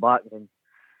sitting back, then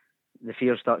the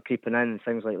fears start creeping in and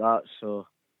things like that. So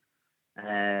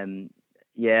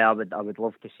yeah, I would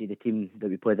love to see the team that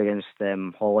we played against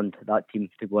Holland, that team,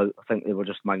 to go out. I think they were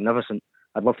just magnificent.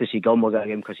 I'd love to see Gilmour get a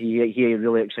game, because he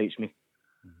really excites me.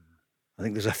 I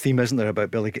think there's a theme, isn't there, about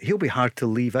Billy? He'll be hard to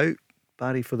leave out,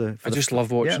 Barry, I just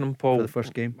love watching him, Paul. For the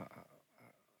first game.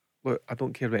 Look, I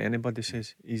don't care what anybody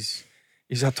says. He's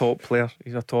a top player.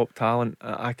 He's a top talent.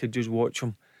 I could just watch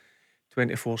him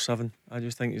 24/7. I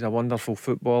just think he's a wonderful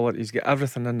footballer. He's got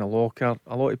everything in the locker.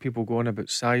 A lot of people go on about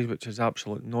size, which is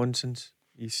absolute nonsense.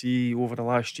 You see, over the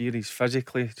last year, he's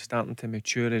physically starting to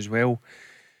mature as well.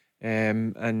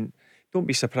 And don't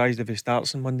be surprised if he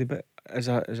starts on Monday. But as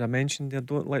I mentioned there,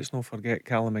 let's not forget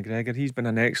Callum McGregor. He's been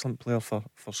an excellent player for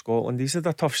Scotland. He's had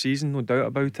a tough season, no doubt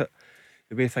about it,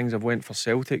 the way things have went for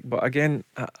Celtic. But again,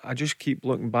 I just keep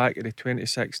looking back at the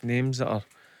 26 names that are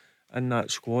in that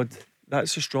squad.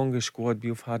 That's the strongest squad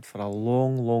we've had for a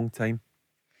long, long time.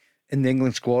 In the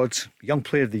England squad, Young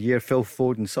Player of the Year, Phil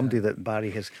Foden, somebody that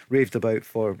Barry has raved about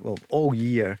for all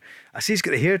year. I see he's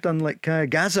got the hair done like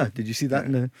Gaza. Did you see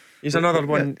that? He's another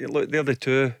one. Look, they're the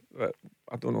two.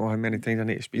 I don't know how many times I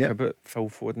need to speak about Phil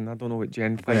Foden. I don't know what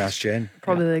Jen thinks. I asked Jen.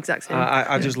 Probably the exact same.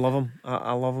 I just love him.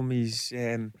 I love him.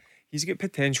 He's got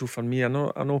potential for me. I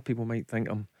know people might think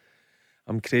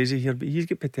I'm crazy here, but he's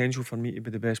got potential for me to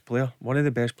be the best player, one of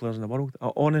the best players in the world.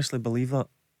 I honestly believe that.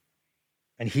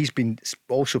 And he's been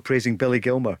also praising Billy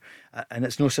Gilmour, and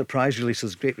it's no surprise really. So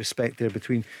there's great respect there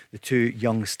between the two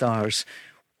young stars.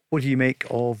 What do you make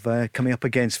of coming up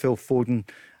against Phil Foden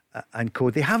and co?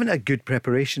 They haven't had good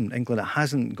preparation, England. It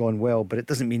hasn't gone well, but it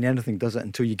doesn't mean anything, does it,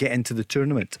 until you get into the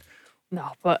tournament?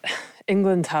 No, but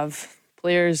England have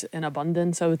players in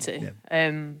abundance, I would say.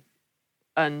 Yeah.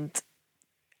 And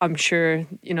I'm sure,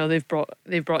 they've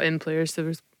brought in players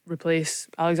to replace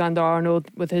Alexander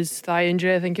Arnold with his thigh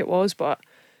injury, I think it was. But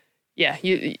yeah,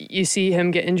 you see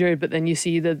him get injured, but then you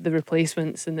see the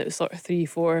replacements, and it's sort of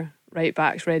 3-4 right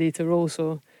backs ready to roll.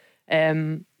 So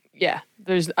yeah,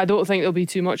 I don't think there'll be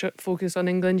too much focus on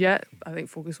England yet. I think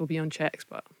focus will be on Czechs.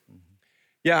 But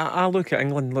yeah, I look at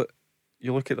England.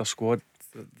 You look at their squad.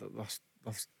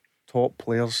 There's top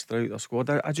players throughout their squad.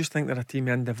 I just think they're a team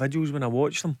of individuals when I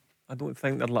watch them. I don't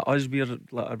think they're like us. We're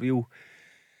like a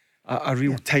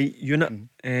real tight unit.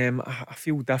 I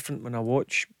feel different when I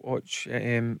watch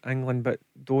England, but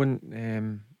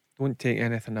don't take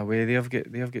anything away.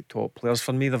 They've got top players.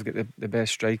 For me, they've got the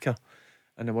best striker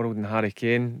in the world in Harry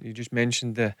Kane. You just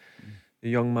mentioned the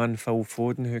young man Phil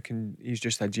Foden, he's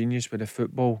just a genius with the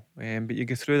football. But you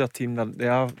go through their team, they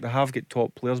have got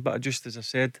top players, but as I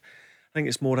said, I think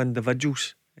it's more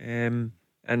individuals. And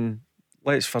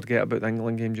let's forget about the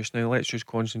England game just now. Let's just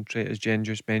concentrate, as Jen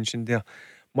just mentioned there.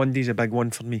 Monday's a big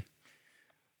one for me.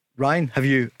 Ryan, have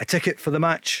you a ticket for the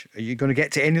match? Are you going to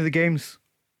get to any of the games?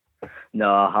 No,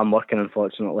 I'm working,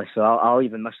 unfortunately. So I'll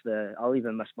even miss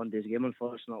Monday's game,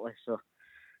 unfortunately. So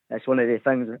it's one of the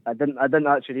things. I didn't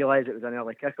actually realise it was an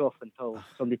early kick-off until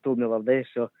somebody told me the other day.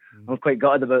 So I'm quite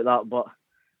gutted about that. But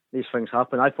these things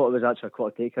happen. I thought it was actually a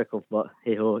quarter-to-8 kick-off, but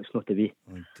hey ho, it's not to be.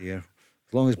 Oh dear.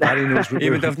 As long as Barry knows, he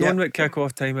would have known what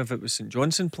kick-off time if it was St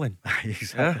Johnstone playing.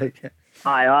 Exactly. Yeah.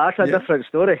 Aye, that's a different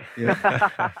story.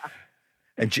 Yeah.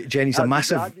 And Jenny's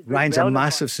Ryan's a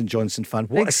massive St Johnstone fan.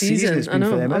 What big a season it's been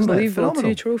for them, isn't it? Unbelievable,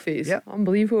 2 trophies. Yeah.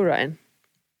 Unbelievable, Ryan.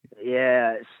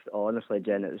 Yeah, it's honestly,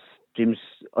 Jen, it was dreams,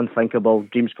 unthinkable,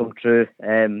 dreams come true.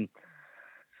 The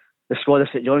squad of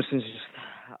St Johnstone's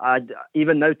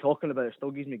even now talking about it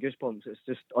still gives me goosebumps. It's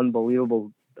just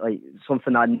unbelievable, like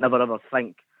something I'd never ever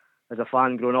think as a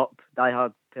fan growing up.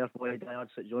 Diehard Perth boy, diehard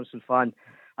St Johnstone fan.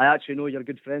 I actually know your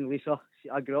good friend Lisa.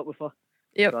 I grew up with her.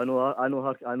 Yep. So I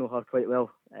know her quite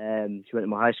well. She went to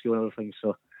my high school and everything.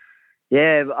 So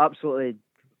yeah, absolutely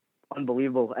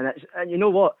unbelievable. And you know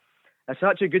what? It's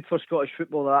actually good for Scottish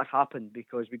football that happened,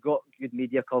 because we got good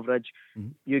media coverage.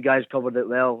 Mm-hmm. You guys covered it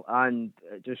well, and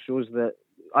it just shows that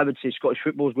I would say Scottish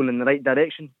football is going in the right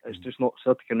direction. It's just not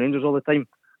Celtic and Rangers all the time.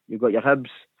 You've got your Hibs,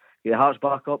 your Hearts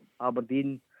back up,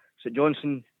 Aberdeen, St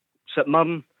Johnstone, St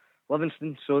Mirren,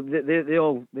 Livingston. So they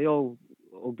all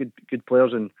good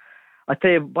players, and I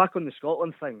tell you, back on the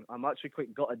Scotland thing, I'm actually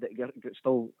quite gutted that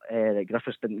that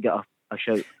Griffiths didn't get a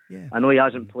shout. Yeah. I know he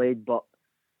hasn't played, but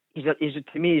he's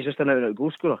to me he's just an out-and-out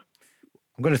goal scorer.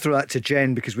 I'm going to throw that to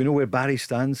Jen because we know where Barry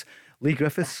stands. Lee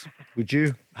Griffiths, would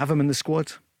you have him in the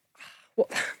squad? Well,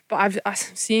 but I've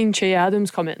seen Che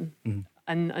Adams come in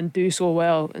and do so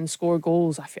well and score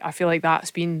goals. I feel like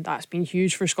that's been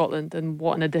huge for Scotland, and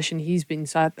what an addition he's been.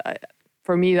 So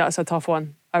for me, that's a tough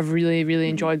one. I've really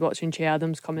enjoyed watching Che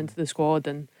Adams come into the squad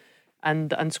and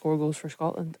score goals for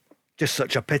Scotland. Just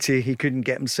such a pity he couldn't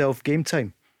get himself game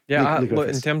time. Yeah, look,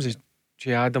 in terms of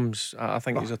Che Adams, I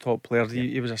think he's a top player.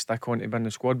 He was a stick on to be in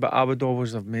the squad, but I would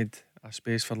always have made a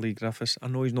space for Lee Griffiths. I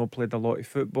know he's not played a lot of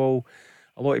football.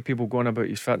 A lot of people going about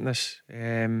his fitness.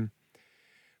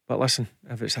 But listen,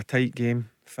 if it's a tight game,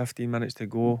 15 minutes to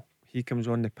go, he comes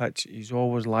on the pitch, he's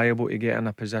always liable to get in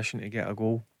a position to get a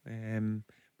goal.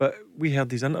 But we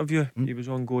heard his interview. He was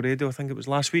on Go Radio, I think it was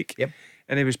last week. Yep.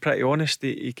 And he was pretty honest.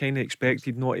 He kind of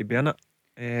expected not to be in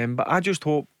it. But I just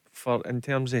hope in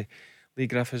terms of Lee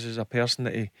Griffiths as a person,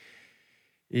 that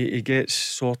he gets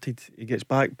sorted, he gets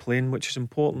back playing, which is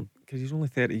important because he's only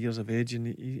 30 years of age and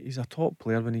he's a top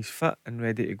player when he's fit and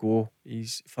ready to go.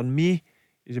 For me,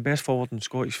 he's the best forward in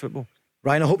Scottish football.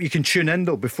 Ryan, I hope you can tune in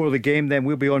though before the game. Then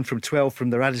we'll be on from 12 from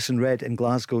the Radisson Red in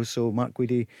Glasgow. So Mark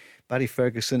Guidi, Barry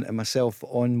Ferguson and myself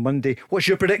on Monday. What's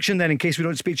your prediction then, in case we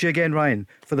don't speak to you again, Ryan,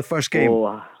 for the first game?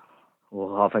 I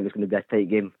think it's going to be a tight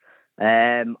game.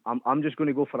 I'm just going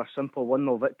to go for a simple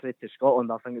 1-0 victory to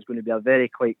Scotland. I think it's going to be a very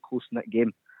quite close-knit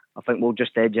game. I think we'll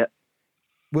just edge it.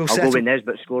 I'll go with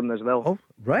Nesbitt scoring as well. Oh,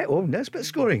 right. Oh, Nesbitt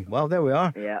scoring. Well, there we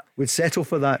are. Yeah. We'd settle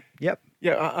for that. Yep.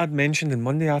 Yeah, I'd mentioned on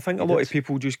Monday, I think a lot of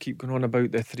people just keep going on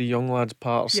about the three young lads,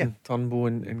 Patterson, Turnbull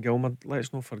and Gilmer.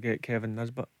 Let's not forget Kevin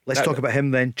Nisbet. Let's talk about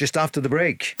him then, just after the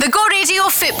break. The Go Radio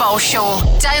Football Show.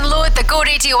 Download the Go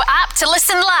Radio app to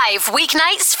listen live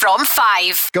weeknights from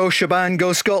 5. Go Shaban,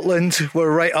 go Scotland.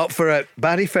 We're right up for it.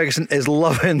 Barry Ferguson is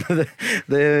loving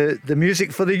the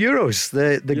music for the Euros,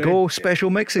 the Go special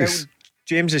mixes.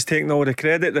 James is taking all the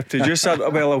credit, the producer.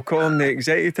 Well, I'll call him the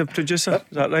executive producer.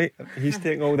 Is that right? He's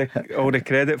taking all the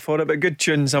credit for it. But good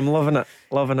tunes, I'm loving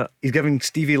it. He's giving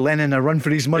Stevie Lennon a run for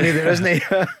his money there, isn't he?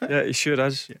 Yeah, he sure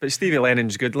is. But Stevie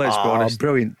Lennon's good, let's be honest.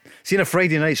 Brilliant. Seen a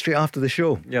Friday night straight after the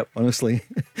show. Yep. Honestly,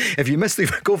 if you missed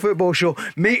the Go Football Show,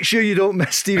 make sure you don't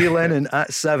miss Stevie Lennon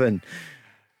at 7.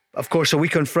 Of course, a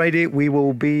week on Friday we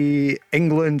will be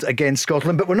England against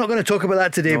Scotland, but we're not going to talk about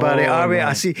that today, Barry, are we? No.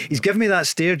 I see he's giving me that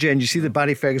stare, Jen. You see the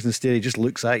Barry Ferguson stare, he just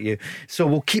looks at you. So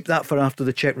we'll keep that for after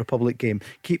the Czech Republic game.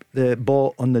 Keep the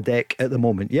ball on the deck at the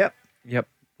moment. Yep.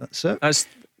 That's it. That's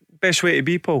the best way to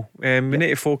be, Paul. We need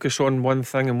to focus on one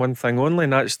thing and one thing only,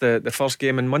 and that's the first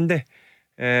game on Monday.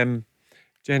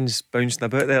 Jen's bouncing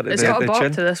about there. It's got a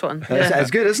bob to this one.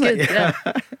 It's good, isn't it? Yeah.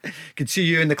 Could see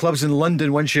you in the clubs in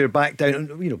London once you're back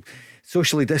down,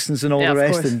 socially distanced and all the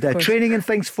rest. Course, and training and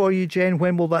things for you, Jen.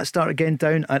 When will that start again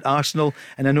down at Arsenal?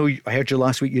 And I know I heard you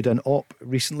last week you done op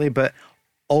recently, but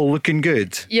all looking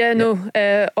good. Yeah, no.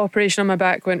 Operation on my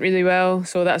back went really well,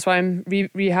 so that's why I'm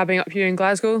rehabbing up here in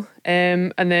Glasgow,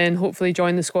 and then hopefully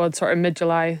join the squad sort of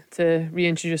mid-July to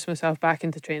reintroduce myself back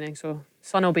into training. So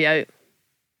sun will be out.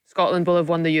 Scotland will have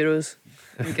won the Euros.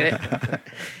 It'll be great.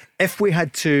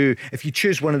 If you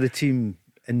choose one of the team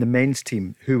in the men's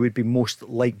team, who would be most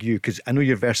like you? Because I know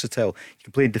you're versatile. You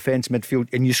can play in defence, midfield,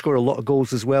 and you score a lot of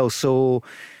goals as well. So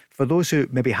for those who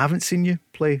maybe haven't seen you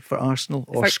play for Arsenal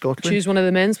or Scotland, choose one of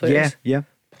the men's players. Yeah.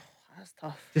 That's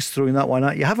tough. Just throwing that one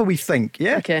at you. Have a wee think.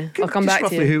 Yeah. Okay. I'll come back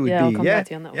to you. Who it would be? I'll come back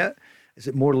to you on that one. Yeah. Is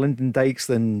it more Lyndon Dykes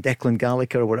than Declan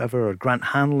Gallagher or whatever, or Grant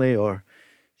Hanley or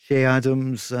Shea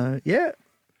Adams? Yeah.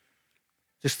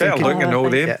 Just better looking than all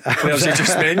them players you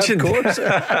just mentioned. Of course.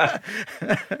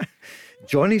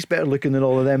 Johnny's better looking than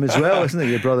all of them as well, isn't it?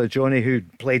 Your brother Johnny, who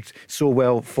played so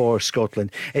well for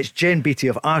Scotland. It's Jean Beattie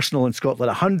of Arsenal in Scotland,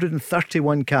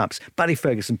 131 caps. Barry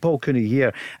Ferguson, Paul Cooney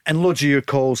here, and loads of your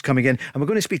calls coming in. And we're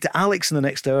going to speak to Alex in the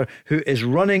next hour, who is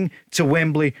running to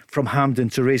Wembley from Hampden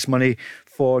to raise money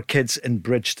for kids in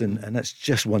Bridgeton, and it's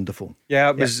just wonderful. Yeah,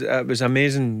 it was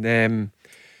amazing.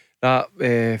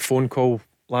 That phone call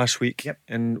last week,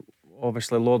 and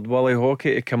obviously Lord Willie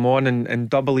Hockey to come on and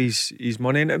double his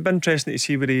money, and it'd be interesting to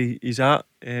see where he's at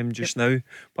just now.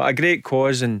 But a great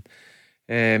cause, and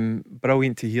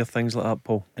brilliant to hear things like that,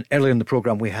 Paul. And earlier in the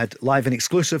programme we had live and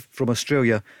exclusive from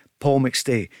Australia. Paul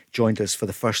McStay joined us for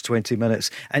the first 20 minutes,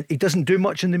 and he doesn't do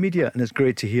much in the media, and it's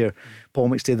great to hear Paul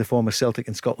McStay, the former Celtic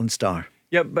and Scotland star.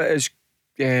 Yeah, but it's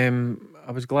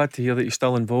I was glad to hear that you're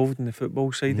still involved in the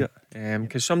football side of it,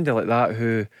 because somebody like that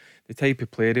who the type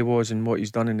of player he was and what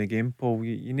he's done in the game, Paul,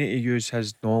 you need to use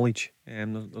his knowledge.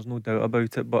 There's no doubt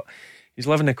about it. But he's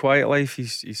living a quiet life.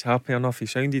 He's happy enough. He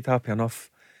sounded happy enough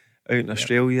out in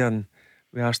Australia, and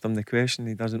we asked him the question.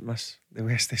 He doesn't miss the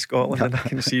west of Scotland, and I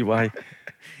can see why.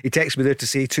 He texted me there to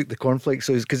say he took the cornflakes,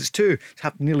 so because it's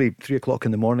nearly 3 o'clock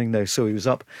in the morning now, so he was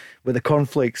up with the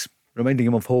cornflakes, reminding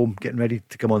him of home, getting ready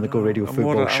to come on the Go Radio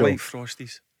football show. I like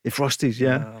Frosties. The Frosties,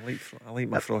 yeah. I like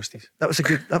my Frosties. That was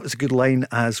a good line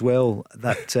as well.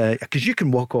 That because you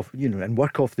can walk off, and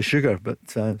work off the sugar, but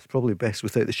it's probably best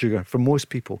without the sugar for most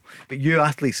people. But you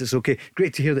athletes, it's okay.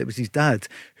 Great to hear that it was his dad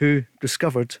who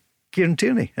discovered Kieran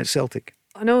Tierney at Celtic.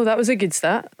 I know, that was a good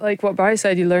stat. Like what Barry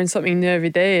said, you learn something new every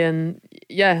day, and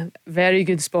yeah, very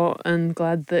good spot, and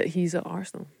glad that he's at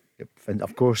Arsenal. Yep, and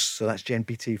of course, so that's Jean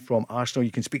Beattie from Arsenal.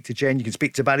 You can speak to Jen, you can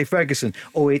speak to Barry Ferguson,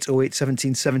 0808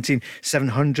 17 17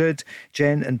 700.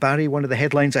 Jen and Barry, one of the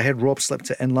headlines, I heard Rob slipped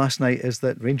it in last night, is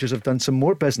that Rangers have done some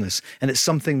more business, and it's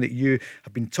something that you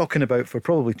have been talking about for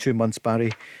probably 2 months,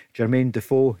 Barry. Jermaine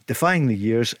Defoe defying the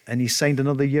years, and he's signed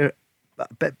another year, a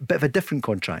bit of a different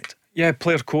contract. Yeah,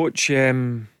 player coach.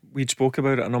 We'd spoke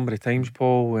about it a number of times,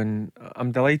 Paul, and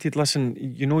I'm delighted. Listen,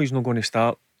 he's not going to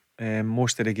start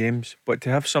most of the games, but to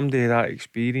have somebody that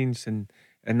experience and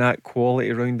that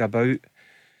quality round about,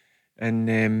 and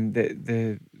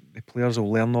the players will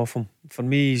learn off him. For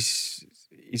me,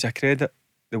 he's a credit,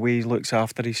 the way he looks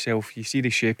after himself. You see the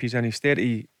shape he's in. He's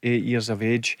 38 years of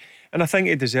age, and I think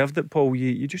he deserved it, Paul.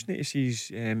 You just need to see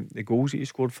the goals that he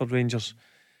scored for Rangers.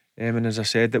 And as I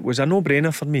said, it was a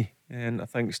no-brainer for me, and I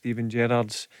think Steven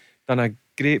Gerrard's done a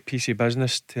great piece of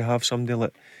business to have somebody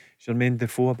like Jermaine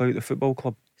Defoe about the football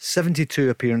club. 72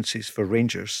 appearances for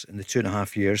Rangers in the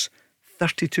 2.5 years,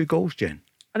 32 goals, Jen.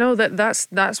 I know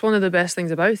that's one of the best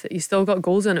things about it. He's still got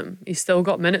goals in him. He's still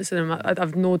got minutes in him.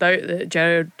 I've no doubt that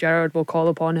Gerrard will call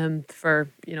upon him for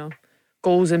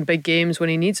goals in big games when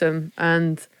he needs him,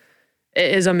 and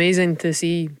it is amazing to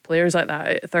see players like that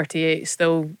at 38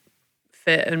 still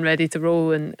fit and ready to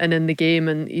roll and in the game,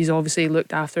 and he's obviously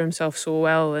looked after himself so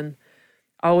well. And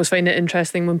I always find it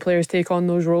interesting when players take on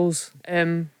those roles,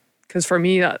 because for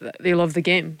me that they love the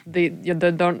game.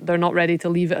 They're not ready to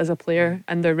leave it as a player,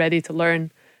 and they're ready to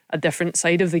learn a different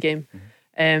side of the game.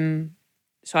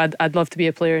 So I'd love to be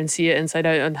a player and see it inside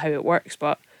out and how it works.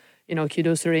 But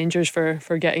kudos to Rangers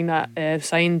for getting that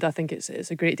signed. I think it's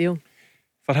a great deal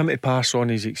for him to pass on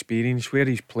his experience where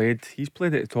he's played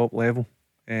at the top level.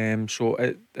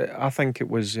 I think it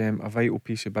was a vital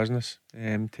piece of business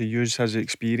to use his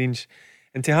experience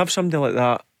and to have somebody like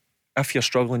that, if you're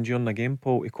struggling during the game,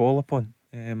 Paul, to call upon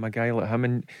a guy like him.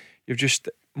 And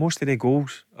most of the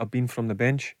goals have been from the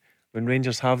bench when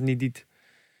Rangers have needed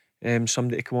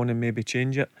somebody to come on and maybe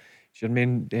change it.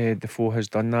 Jermaine Defoe has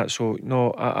done that. So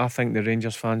no, I think the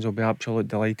Rangers fans will be absolutely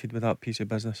delighted with that piece of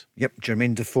business. Yep,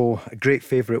 Jermaine Defoe, a great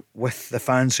favourite with the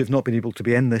fans who've not been able to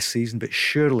be in this season, but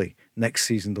surely next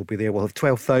season they'll be there. We'll have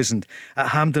 12,000 at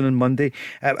Hampden on Monday.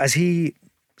 As he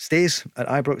stays at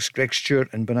Ibrox, Greg Stewart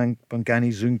and Bongani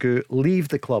Zungu leave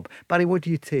the club. Barry, what do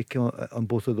you take on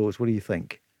both of those? What do you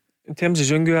think? In terms of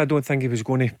Zungu, I don't think he was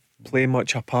going to play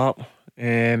much a part.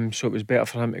 So it was better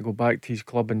for him to go back to his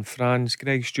club in France.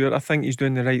 Greg Stewart, I think he's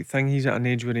doing the right thing. He's at an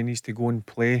age where he needs to go and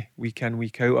play week in,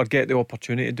 week out, or get the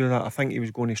opportunity to do that. I think he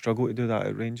was going to struggle to do that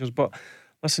at Rangers. But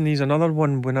listen, he's another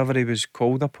one. Whenever he was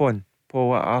called upon,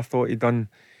 Paul, I thought he done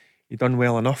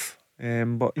well enough.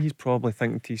 But he's probably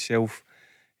thinking to himself,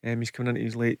 he's coming into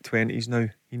his late 20s now.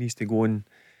 He needs to go and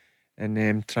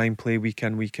try and play week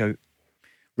in, week out.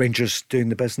 Rangers doing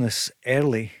the business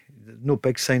early. No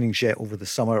big signings yet over the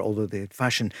summer, although the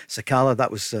fashion Sakala,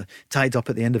 that was tied up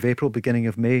at the end of April, beginning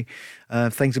of May.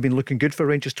 Things have been looking good for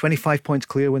Rangers. 25 points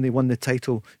clear when they won the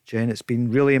title, Jen. It's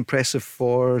been really impressive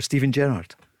for Steven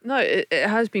Gerrard. No, it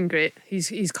has been great.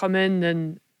 He's come in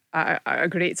and at a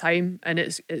great time, and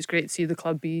it's great to see the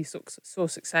club be so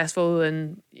successful,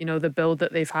 and the build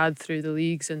that they've had through the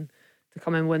leagues, and to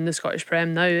come and win the Scottish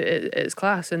Prem now, it's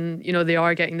class. And they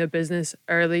are getting their business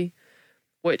early,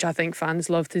 which I think fans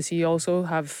love to see. Also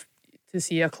have to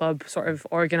see a club sort of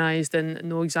organised and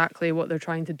know exactly what they're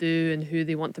trying to do and who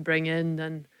they want to bring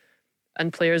in,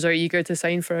 and players are eager to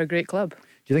sign for a great club.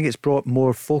 Do you think it's brought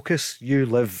more focus? You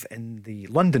live in the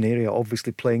London area,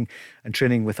 obviously playing and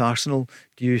training with Arsenal.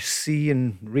 Do you see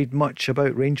and read much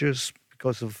about Rangers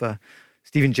because of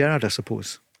Steven Gerrard, I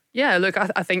suppose? Yeah, look,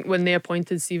 I think when they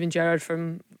appointed Steven Gerrard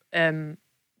to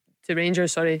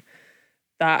Rangers,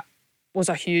 that was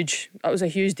a huge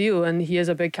deal, and he is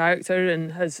a big character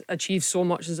and has achieved so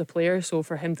much as a player. So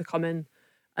for him to come in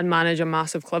and manage a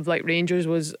massive club like Rangers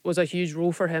was a huge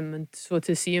role for him, and so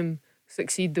to see him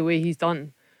succeed the way he's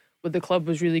done with the club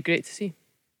was really great to see.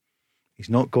 He's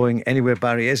not going anywhere,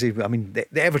 Barry, is he? I mean,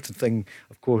 the Everton thing,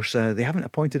 of course, they haven't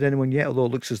appointed anyone yet, although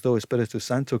it looks as though Espirito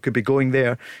Santo could be going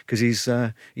there because he's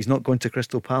not going to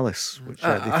Crystal Palace, which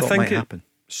they thought might happen.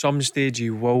 At some stage he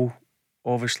will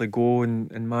obviously go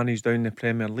and manage down the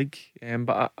Premier League,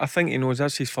 but I think he knows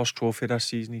that's his first trophy this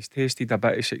season. He's tasted a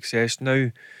bit of success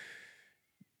now.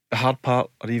 The hard part,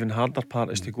 or even harder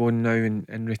part, is to go in now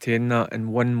and retain that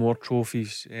and win more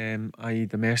trophies, i.e.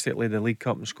 domestically, the League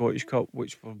Cup and Scottish Cup,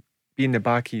 which will be in the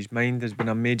back of his mind has been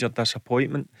a major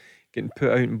disappointment, getting put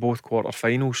out in both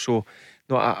quarter-finals. So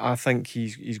no, I think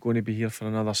he's going to be here for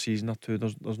another season or two.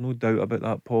 There's no doubt about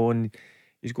that, Paul, and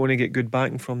he's going to get good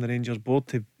backing from the Rangers board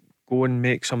to go and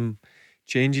make some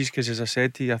changes, because as I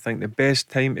said to you, I think the best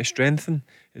time to strengthen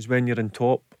is when you're in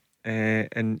top,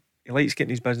 and he likes getting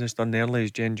his business done early,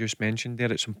 as Jen just mentioned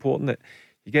there. It's important that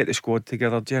you get the squad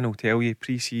together. Jen will tell you,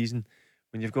 pre-season,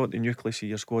 when you've got the nucleus of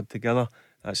your squad together,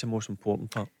 that's the most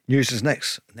important part. News is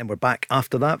next, and then we're back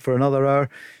after that for another hour.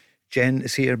 Jen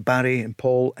is here, Barry and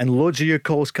Paul, and loads of your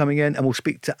calls coming in, and we'll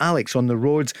speak to Alex on the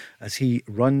roads as he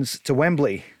runs to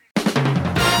Wembley.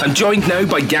 I'm joined now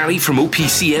by Gary from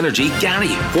OPC Energy.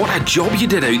 Gary, what a job you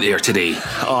did out there today.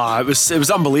 Oh, it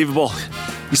was unbelievable.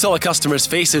 You saw the customers'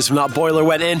 faces when that boiler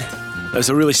went in. It was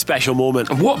a really special moment.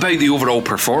 And what about the overall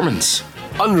performance?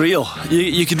 Unreal.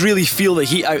 You could really feel the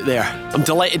heat out there. I'm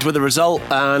delighted with the result,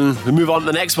 and we move on to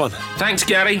the next one. Thanks,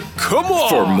 Gary. Come on!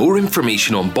 For more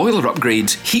information on boiler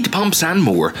upgrades, heat pumps and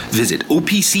more, visit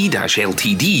opc-ltd.uk.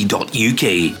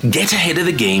 Get ahead of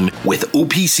the game with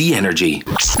OPC Energy.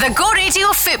 The Go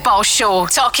Radio Football Show,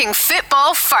 talking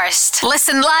football first.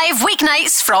 Listen live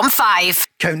weeknights from 5.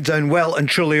 Countdown well and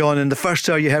truly on. In the first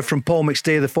hour you heard from Paul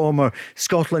McStay, the former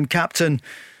Scotland captain,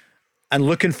 and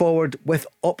looking forward with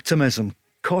optimism.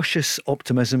 Cautious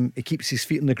optimism. He keeps his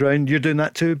feet on the ground. You're doing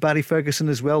that too, Barry Ferguson,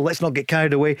 as well. Let's not get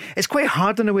carried away. It's quite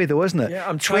hard in a way, though, isn't it? Yeah,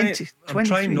 I'm trying not to,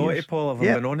 Paul, if I'm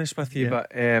being honest with you,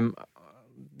 but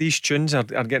these tunes are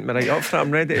getting me right up for it. I'm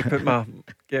ready to put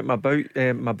get my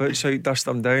boots out, dust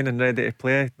them down, and ready to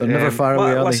play. They're never far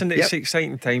away, are they? Listen, it's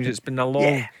exciting times. It's been a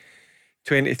long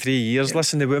 23 years.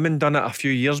 Listen, the women done it a few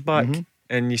years back.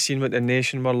 And you've seen what the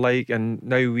nation were like, and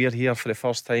now we're here for the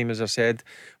first time. As I said,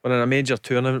 we're in a major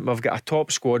tournament. We've got a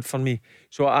top squad for me.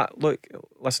 So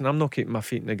listen, I'm not keeping my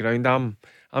feet in the ground.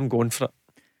 I'm going for it.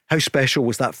 How special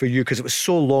was that for you? Because it was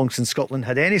so long since Scotland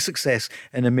had any success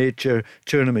in a major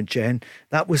tournament, Jen.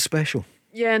 That was special.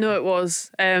 Yeah, no, it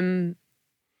was. I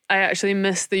actually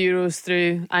missed the Euros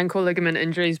through ankle ligament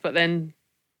injuries, but then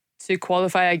to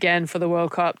qualify again for the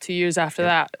World Cup 2 years after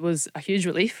that was a huge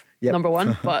relief, number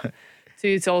one. But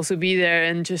to also be there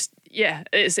and just,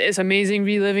 it's amazing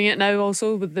reliving it now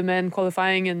also with the men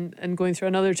qualifying and going through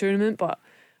another tournament. But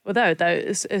without a doubt,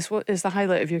 it's the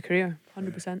highlight of your career,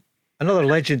 100%. Another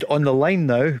legend on the line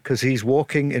now, because he's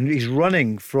walking and he's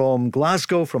running from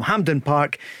Glasgow, from Hampden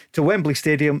Park to Wembley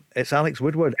Stadium. It's Alex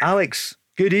Woodward. Alex,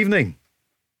 good evening.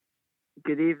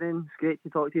 Good evening. It's great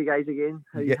to talk to you guys again.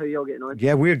 How you all getting on?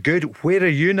 Yeah, we're good. Where are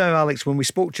you now, Alex? When we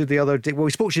spoke to you the other day, we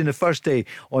spoke to you on the first day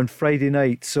on Friday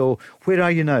night. So where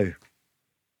are you now?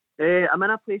 I'm in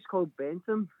a place called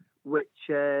Bentham, which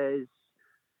is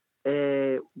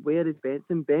where is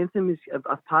Bentham? Bentham is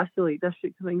I've passed the Lake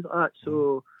District and things like that.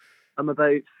 So I'm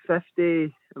about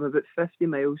 50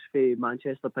 miles from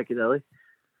Manchester Piccadilly.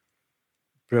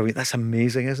 Brilliant. That's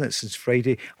amazing, isn't it? Since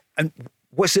Friday. And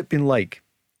what's it been like?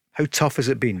 How tough has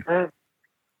it been?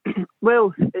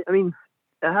 Well, I mean,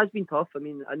 it has been tough. I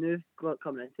mean, I knew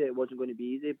coming into it wasn't going to be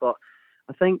easy, but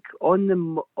I think on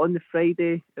the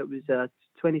Friday it was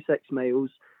 26 miles.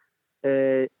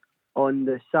 On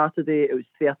the Saturday it was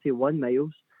 31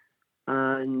 miles,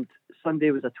 and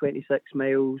Sunday was 26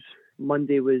 miles.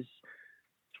 Monday was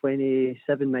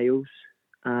 27 miles,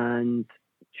 and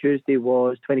Tuesday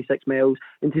was 26 miles,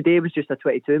 and today was just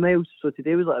 22 miles. So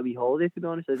today was like a wee holiday, to be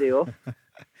honest, a day off.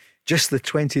 Just the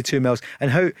 22 miles.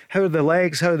 And how are the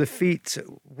legs? How are the feet?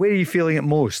 Where are you feeling it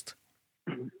most?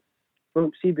 Well,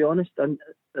 see, to be honest, I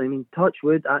mean, touch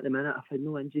wood, at the minute, I've had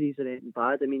no injuries or anything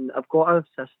bad. I mean, I've got a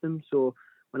system, so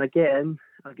when I get in,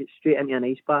 I get straight into an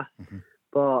ice bath.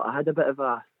 But I had a bit of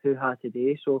a hoo-ha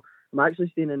today, so I'm actually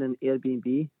staying in an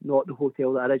Airbnb, not the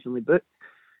hotel that I originally booked.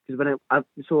 Because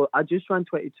I just ran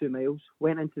 22 miles,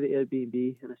 went into the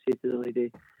Airbnb, and I said to the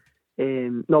lady,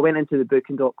 went into the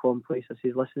booking.com place. I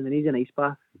says, listen, I need an ice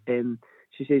bath.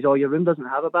 She says, oh, your room doesn't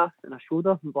have a bath. And I showed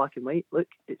her in black and white. Look,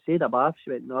 it said a bath.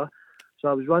 She went, no. So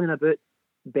I was running about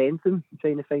Bentham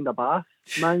trying to find a bath.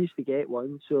 Managed to get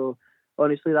one. So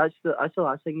honestly, that's the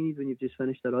last thing you need when you've just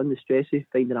finished a run. The stress of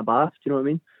finding a bath. Do you know what I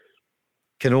mean?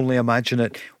 Can only imagine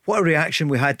it. What a reaction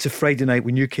we had to Friday night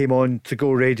when you came on to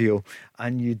Go Radio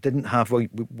and you didn't have, well,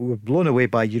 we were blown away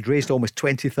by, you'd raised almost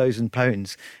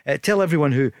 £20,000. Tell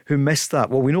everyone who missed that.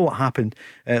 Well, we know what happened.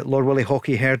 Lord Willie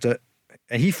Hockey heard it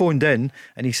and he phoned in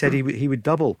and he said he would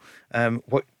double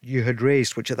what you had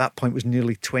raised, which at that point was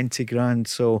nearly 20 grand.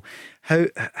 So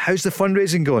how's the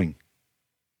fundraising going?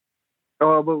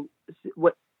 Oh,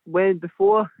 well,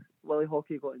 before Willie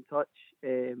Hockey got in touch,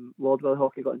 Lord Willie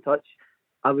Hockey got in touch,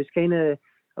 I was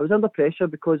under pressure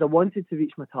because I wanted to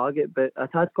reach my target, but I'd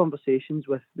had conversations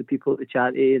with the people at the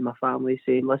charity and my family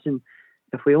saying, listen,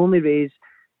 if we only raise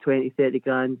 20-30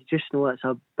 grand, just know it's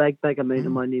a big amount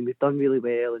of money and we've done really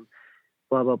well and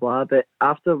blah blah blah. But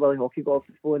after Willie Hockey got off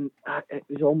the phone, it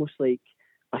was almost like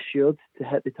assured to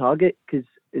hit the target, because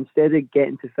instead of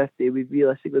getting to 50, we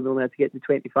realistically only had to get to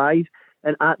 25,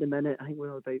 and at the minute I think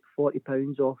we're about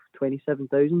 £40 off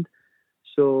 27,000.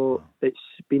 So it's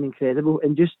been incredible,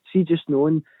 and just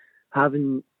knowing,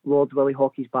 having Lord Willie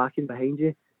Hockey's backing behind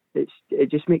you, it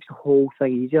just makes the whole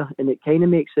thing easier, and it kind of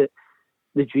makes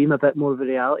the dream a bit more of a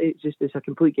reality. It's a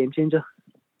complete game changer.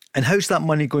 And how's that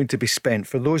money going to be spent?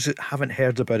 For those that haven't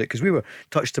heard about it, because we were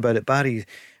touched about it, Barry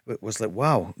was like,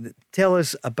 wow. Tell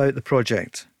us about the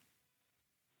project.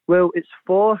 Well, it's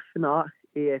for Fanat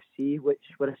AFC, which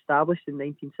were established in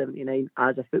 1979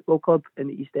 as a football club in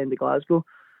the East End of Glasgow.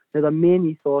 Now, their main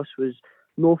ethos was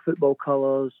no football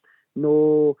colours,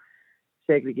 no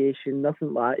segregation,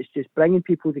 nothing like that. It's just bringing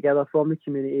people together from the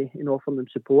community and offering them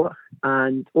support.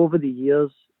 And over the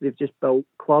years, they've just built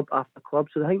club after club.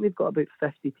 So I think they've got about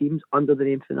 50 teams under the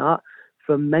name Fanat,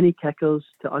 from mini kickers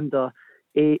to under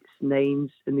 8s, 9s,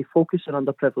 and they focus on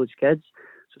underprivileged kids.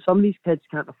 So some of these kids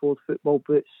can't afford football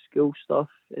boots, school stuff,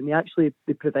 and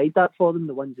they provide that for them,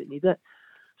 the ones that need it.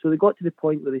 So they got to the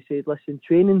point where they said, listen,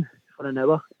 training for an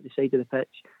hour at the side of the pitch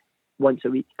once a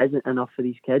week isn't enough for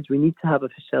these kids. We need to have a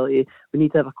facility, we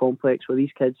need to have a complex where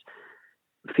these kids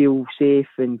feel safe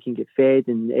and can get fed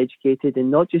and educated.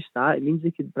 And not just that, it means they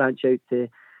could branch out to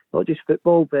not just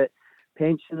football, but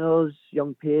pensioners,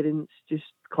 young parents, just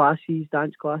classes,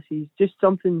 dance classes, just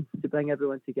something to bring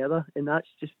everyone together. And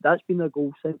that's been their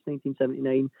goal since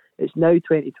 1979. It's now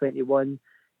 2021,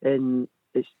 and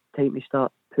it's time to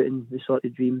start putting the sort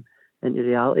of dream into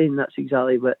reality. And that's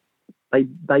exactly what,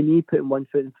 by me putting one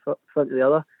foot in front of the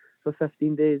other for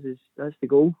 15 days, that's the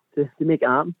goal, to make it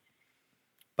happen.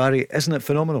 Barry, isn't it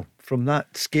phenomenal? From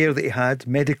that scare that he had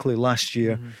medically last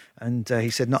year, and he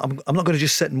said, no, I'm not going to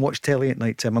just sit and watch telly at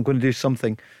night, Tim. I'm going to do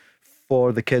something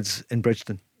for the kids in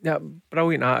Bridgeton. Yeah,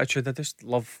 brilliant attitude. I just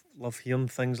love hearing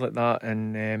things like that.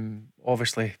 And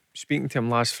obviously speaking to him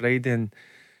last Friday, and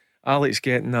Alex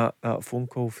getting that phone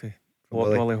call for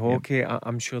Willie Hockey, yep.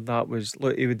 I'm sure that was,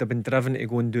 look, he would have been driven to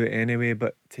go and do it anyway,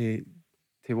 but to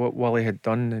what Willie had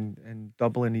done and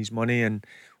doubling his money, and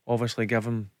obviously give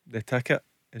him the ticket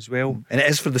as well. And it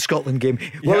is for the Scotland game.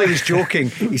 Willie was joking.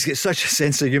 He's got such a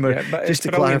sense of humour. But just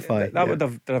to clarify, that would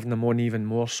have driven him on even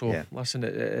more. So listen,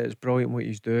 it's brilliant what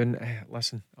he's doing.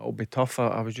 Listen, it'll be tough.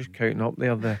 I was just counting up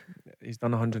there. He's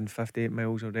done 158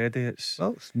 miles already. It's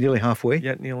nearly halfway.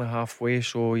 Yeah, nearly halfway.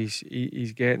 So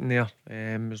he's getting there.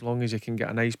 As long as he can get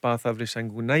an ice bath every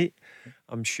single night,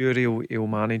 I'm sure he'll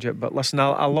manage it. But listen,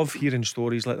 I love hearing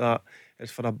stories like that. It's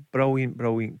for a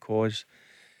brilliant cause.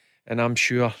 And I'm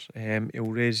sure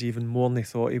he'll raise even more than they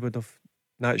thought he would have.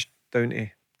 That's down to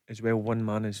as well one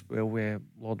man as well,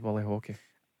 Lord Willie Hockey.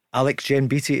 Alex, Jean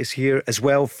Beattie is here as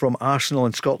well from Arsenal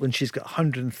in Scotland. She's got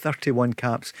 131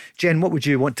 caps. Jen, what would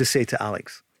you want to say to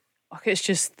Alex? It's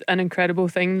just an incredible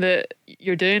thing that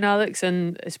you're doing, Alex,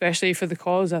 and especially for the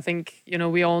cause. I think,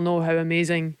 we all know how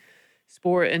amazing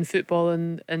sport and football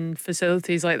and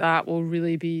facilities like that will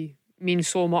really mean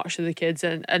so much to the kids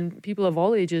and people of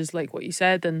all ages, like what you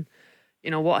said. And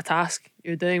what a task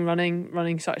you're doing,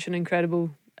 running such an incredible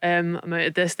amount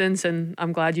of distance, and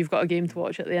I'm glad you've got a game to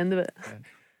watch at the end of it.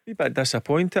 A bit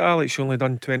disappointed, Alex, you only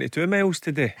done 22 miles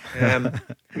today.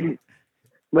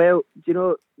 Well,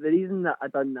 the reason that I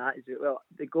done that is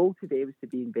the goal today was to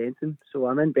be in Bentham, so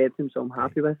I'm in Bentham, so I'm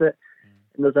happy with it.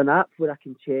 And there's an app where I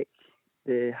can check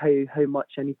how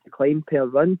much I need to climb per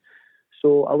run.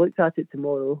 So I looked at it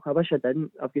tomorrow. I wish I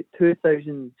didn't. I've got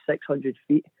 2,600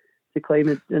 feet to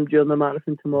climb during the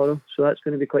marathon tomorrow, so that's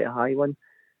going to be quite a high one.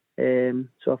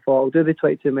 So I thought I'll do the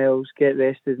 22 miles, get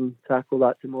rested, and tackle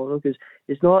that tomorrow, because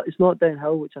it's not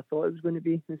downhill, which I thought it was going to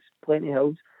be. There's plenty of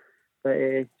hills, but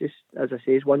just as I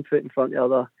say, it's one foot in front of the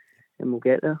other, and we'll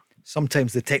get there.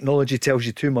 Sometimes the technology tells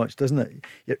you too much, doesn't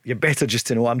it? You're better just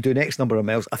to know I'm doing X number of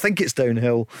miles. I think it's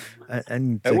downhill,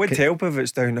 and it would help if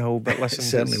it's downhill. But listen, it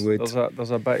certainly would.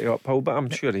 There's a bit of uphill, but I'm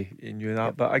sure he knew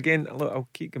that. But again, look, I'll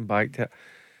keep going back to it.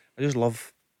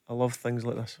 I love things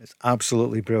like this. It's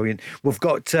absolutely brilliant. We've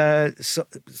got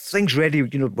things ready.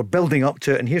 You know, we're building up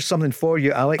to it, and here's something for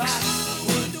you, Alex.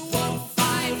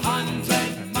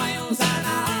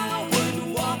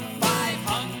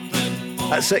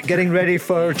 That's it, getting ready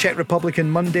for Czech Republic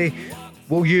on Monday.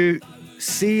 Will you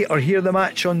see or hear the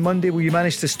match on Monday? Will you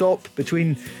manage to stop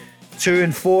between 2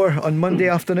 and 4 on Monday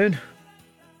afternoon?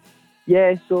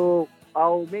 Yeah, so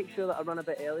I'll make sure that I run a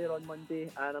bit earlier on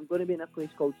Monday, and I'm going to be in a place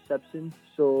called Sibson,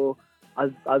 so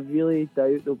I really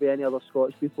doubt there'll be any other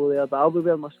Scottish people there, but I'll be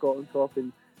wearing my Scotland top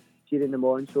and cheering them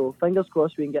on, so fingers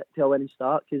crossed we can get to a winning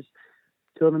start, because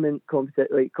tournament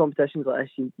competitions like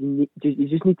this, you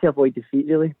just need to avoid defeat,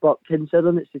 really. But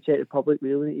considering it's the Czech Republic, we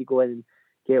really need to go in and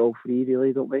get all three,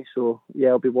 really, don't we? So yeah,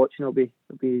 I'll be watching. It'll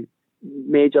be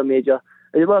major.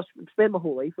 I've spent my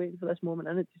whole life waiting for this moment,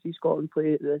 innit, to see Scotland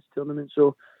play at this tournament.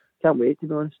 So can't wait, to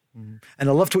be honest. And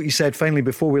I loved what you said finally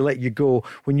before we let you go,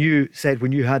 when you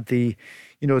had the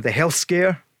health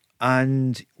scare,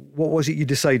 and what was it you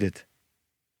decided?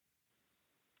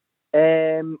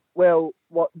 Well,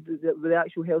 what the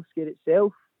actual health scare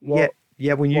itself?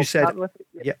 Yeah. When you said,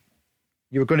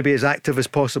 you were going to be as active as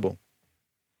possible.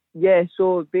 Yeah.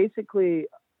 So basically,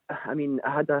 I mean,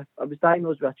 I was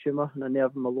diagnosed with a tumour in a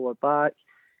nerve in my lower back.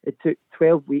 It took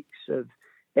 12 weeks of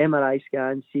MRI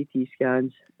scans, CT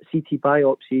scans, CT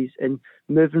biopsies, and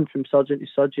moving from surgeon to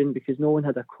surgeon because no one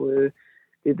had a clue.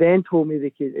 They then told me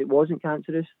it wasn't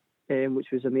cancerous,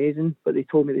 which was amazing, but they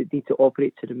told me they'd need to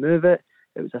operate to remove it.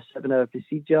 It was a 7-hour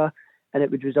procedure, and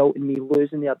it would result in me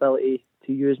losing the ability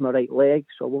to use my right leg,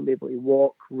 so I won't be able to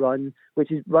walk, run,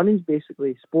 running's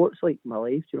basically sports like my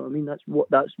life. Do you know what I mean?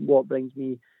 That's what brings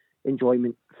me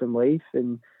enjoyment from life,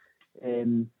 and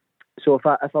so if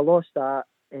I lost that,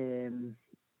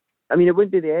 I mean, it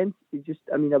wouldn't be the end.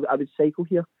 I would cycle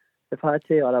here if I had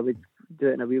to, or I would do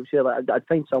it in a wheelchair. I'd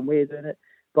find some way of doing it,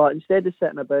 but instead of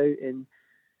sitting about and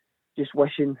just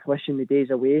wishing the days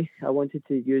away, I wanted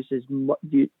to use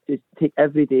take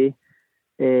every day.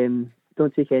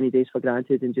 Don't take any days for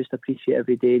granted, and just appreciate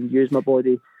every day and use my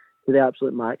body to the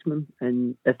absolute maximum.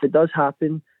 And if it does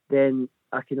happen, then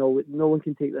no one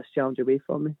can take this challenge away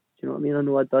from me. Do you know what I mean? I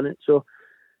know I've done it, so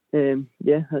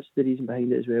that's the reason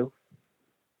behind it as well.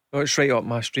 Oh, it's right up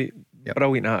my street. Yep.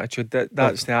 Brilliant attitude.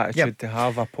 That's the attitude to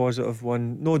have, a positive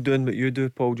one. No doing what you do,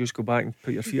 Paul. Just go back and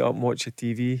put your feet up and watch the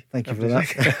TV. Thank you for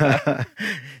that.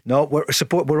 No,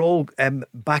 we're all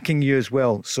backing you as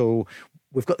well. So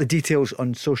we've got the details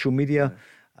on social media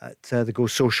at the Go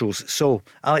Socials. So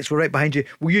Alex, we're right behind you.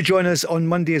 Will you join us on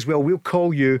Monday as well? We'll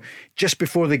call you just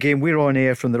before the game. We're on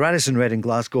air from the Radisson Red in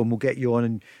Glasgow, and we'll get you on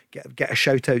and get a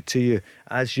shout out to you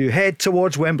as you head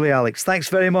towards Wembley, Alex. Thanks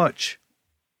very much.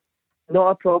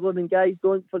 Not a problem. And guys,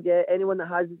 don't forget, anyone that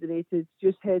hasn't donated,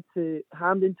 just head to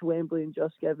Hampden to Wembley and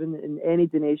Just Giving, and any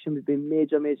donation would be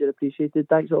major appreciated.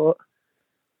 Thanks a lot.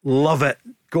 Love it.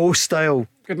 Go style.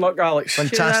 Good luck, Alex.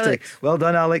 Fantastic. Cheers, Alex. Well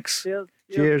done, Alex.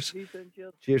 Cheers.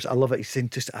 Cheers. I love it. He's saying,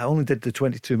 I only did the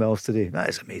 22 miles today. That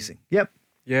is amazing. Yep.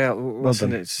 Yeah,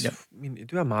 listen, I mean, you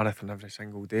do a marathon every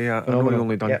single day. I know you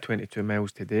only done 22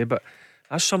 miles today, but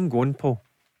that's some going, Paul.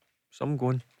 Some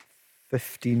going.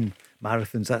 15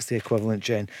 marathons, that's the equivalent,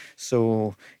 Jen.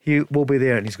 So he will be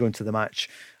there, and he's going to the match,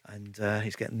 and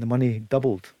he's getting the money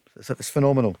doubled. It's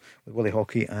phenomenal with Willie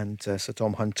Hockey and Sir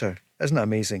Tom Hunter. Isn't it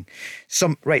amazing?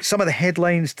 Some of the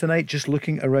headlines tonight, just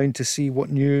looking around to see what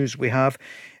news we have.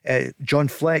 John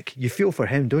Fleck, you feel for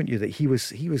him, don't you, that he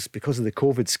was because of the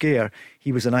COVID scare,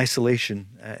 he was in isolation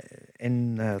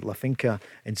in La Finca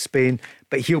in Spain,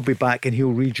 but he'll be back and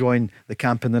he'll rejoin the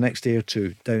camp in the next day or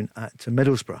two down at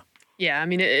Middlesbrough. Yeah, I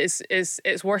mean,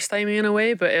 it's worse timing in a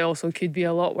way, but it also could be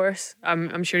a lot worse.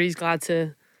 I'm sure he's glad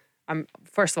to.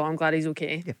 First of all, I'm glad he's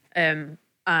okay. Yeah.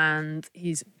 And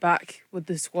he's back with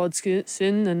the squad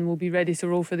soon, and will be ready to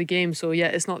roll for the game. So yeah,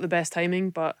 it's not the best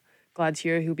timing, but glad to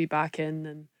hear he'll be back in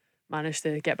and manage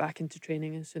to get back into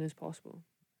training as soon as possible.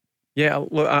 Yeah,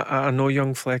 look, I know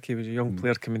young Fleck. He was a young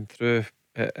player coming through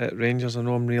at Rangers. I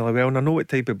know him really well, and I know what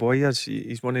type of boy he is.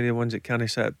 He's one of the ones that can't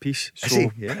sit at peace.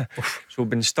 So yeah. So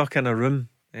been stuck in a room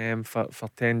for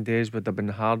 10 days would have been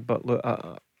hard. But look,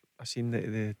 I seen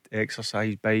the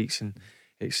exercise bikes and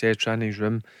etc. in his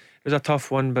room. It was a tough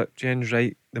one, but Jen's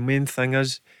right. The main thing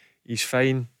is he's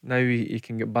fine now. He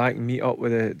can get back and meet up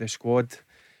with the squad,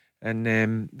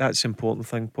 and that's the important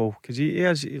thing, Paul, because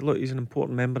he's an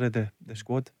important member of the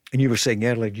squad. And you were saying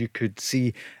earlier you could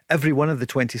see every one of the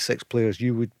 26 players.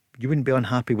 You would You wouldn't be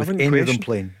unhappy with wouldn't any of them question.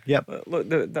 playing. Yep. Look,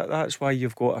 that's why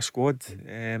you've got a squad.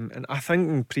 And I think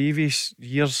in previous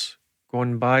years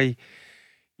gone by,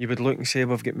 you would look and say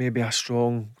we've got maybe a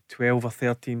strong 12 or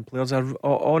 13 players. I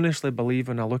honestly believe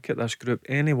when I look at this group,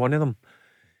 any one of them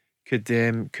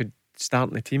could start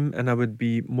in the team, and I would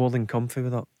be more than comfy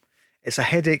with that. It's a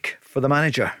headache for the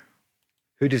manager.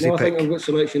 Who does he I pick? think I've got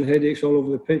selection headaches all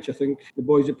over the pitch. I think the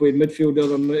boys that played midfield the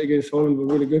other night against Holland were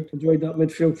really good. Enjoyed that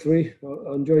midfield three.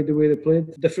 I enjoyed the way they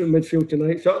played. Different midfield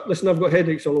tonight. So listen, I've got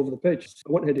headaches all over the pitch.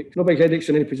 I want headaches. No big headaches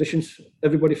in any positions.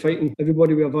 Everybody fighting.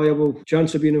 Everybody with a viable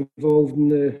chance of being involved in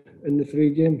the 3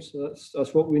 games.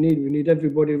 That's what we need. We need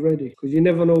everybody ready, because you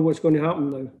never know what's going to happen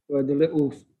now. We had the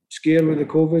little scare with the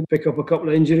COVID, pick up a couple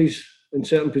of injuries in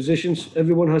certain positions.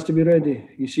 Everyone has to be ready.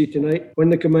 You see tonight, when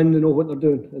they come in, they know what they're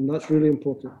doing, and that's really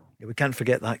important. Yeah, we can't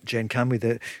forget that, Jen, can we?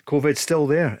 That COVID's still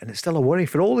there, and it's still a worry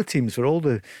for all the teams, for all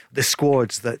the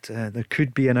squads, that there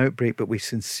could be an outbreak, but we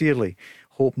sincerely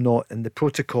hope not. And the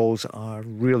protocols are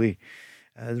really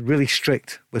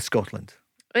strict with Scotland.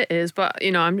 It is, but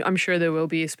I'm sure there will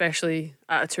be, especially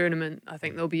at a tournament. I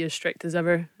think they'll be as strict as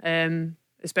ever,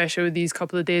 especially with these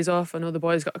couple of days off. I know the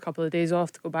boys got a couple of days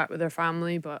off to go back with their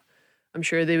family, but I'm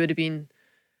sure they would have been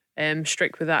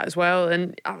strict with that as well.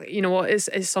 And you know what,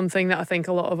 it's something that I think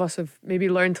a lot of us have maybe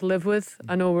learned to live with.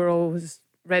 I know we're always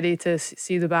ready to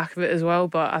see the back of it as well,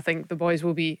 but I think the boys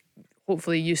will be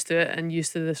hopefully used to it and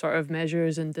used to the sort of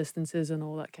measures and distances and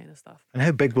all that kind of stuff. And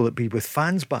how big will it be with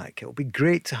fans back? It'll be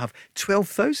great to have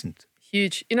 12,000.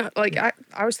 Huge. I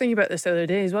was thinking about this the other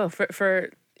day as well. For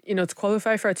to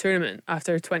qualify for a tournament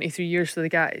after 23 years for the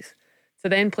guys, to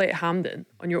then play at Hampden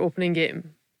on your opening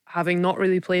game, having not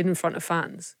really played in front of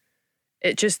fans,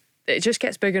 it just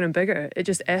gets bigger and bigger. It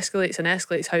just escalates and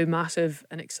escalates how massive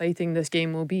and exciting this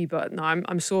game will be. But no,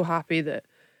 I'm so happy that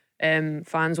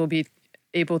fans will be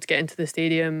able to get into the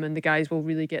stadium and the guys will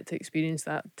really get to experience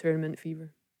that tournament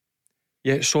fever.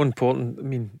 Yeah, it's so important. I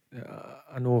mean,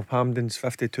 I know Hampden's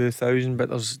 52,000, but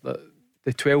there's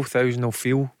the 12,000 will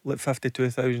feel like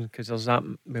 52,000 because there's that,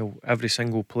 every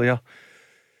single player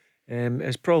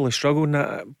has probably struggled in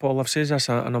that. Paul, I've said this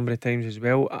a number of times as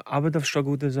well. I would have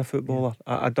struggled as a footballer.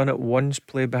 I'd done it once,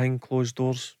 play behind closed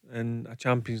doors in a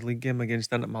Champions League game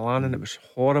against Inter Milan, and it was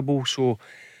horrible. So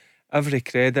every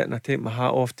credit, and I take my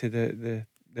hat off to the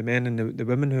men and the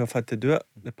women who have had to do it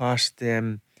the past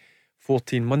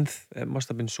 14 months. It must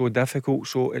have been so difficult.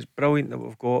 So it's brilliant that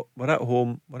we're at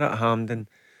home, we're at Hampden,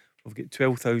 we've got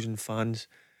 12,000 fans.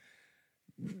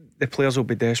 The players will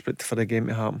be desperate for the game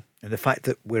to happen. And the fact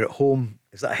that we're at home,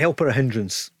 is that a help or a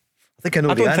hindrance? I think I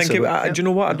know the answer. Do you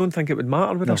know what? I don't think it would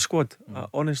matter with our squad. I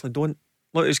honestly don't.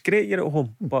 Look, it's great you're at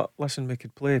home, but listen, we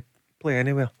could play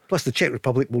anywhere. Plus the Czech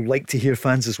Republic will like to hear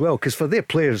fans as well, because for their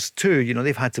players too,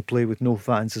 they've had to play with no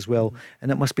fans as well, and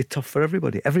it must be tough for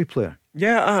everybody, every player.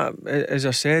 Yeah, as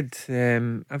I said,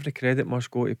 every credit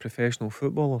must go to professional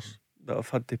footballers that have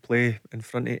had to play in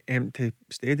front of empty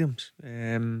stadiums.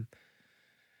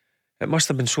 It must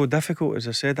have been so difficult. As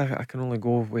I said, I can only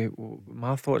go with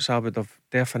my thoughts. I would have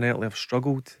definitely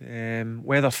struggled.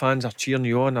 Whether fans are cheering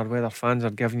you on or whether fans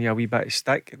are giving you a wee bit of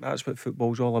stick, that's what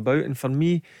football's all about. And for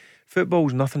me,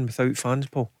 football's nothing without fans,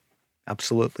 Paul.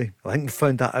 Absolutely. I think we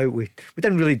found that out. We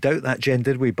didn't really doubt that, Jen,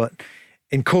 did we? But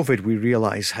in COVID, we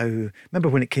realised how... Remember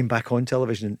when it came back on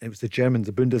television, it was the Germans,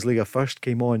 the Bundesliga first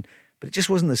came on, but it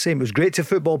just wasn't the same. It was great to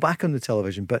football back on the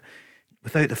television, but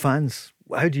without the fans.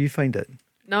 How do you find it?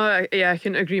 No, I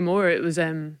couldn't agree more. It was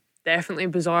definitely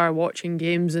bizarre watching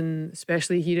games, and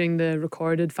especially hearing the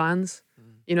recorded fans.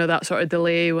 That sort of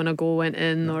delay when a goal went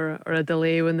in, or a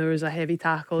delay when there was a heavy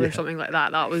tackle or something like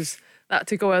that. That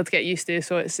took a while to get used to.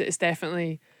 So it's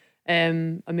definitely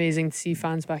amazing to see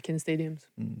fans back in stadiums.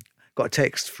 Got a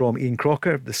text from Ian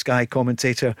Crocker, the Sky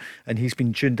commentator, and he's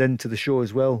been tuned in to the show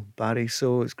as well, Barry.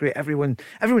 So it's great.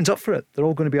 Everyone's up for it. They're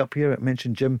all going to be up here. I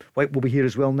mentioned Jim White will be here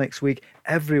as well next week.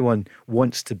 Everyone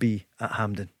wants to be at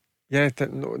Hampden. Yeah,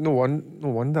 no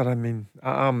wonder. I mean,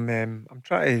 I'm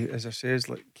trying to, as I say,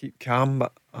 keep calm,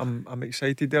 but I'm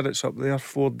excited there. It's up there,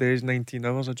 4 days, 19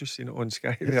 hours. I just seen it on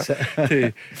Sky there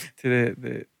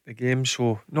to the game.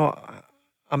 So no,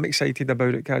 I'm excited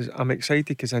about it, guys. I'm excited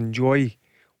because I enjoy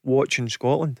watching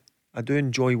Scotland. I do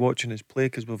enjoy watching us play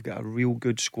because we've got a real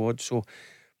good squad. So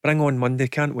bring on Monday,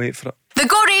 can't wait for it. The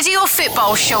Go Radio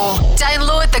Football Show.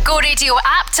 Download the Go Radio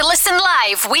app to listen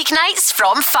live weeknights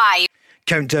from 5.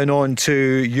 Countdown on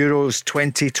to Euros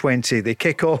 2020. They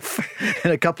kick off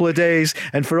in a couple of days,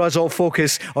 and for us all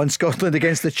focus on Scotland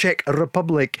against the Czech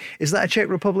Republic. Is that a Czech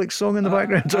Republic song in the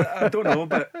background? I don't know,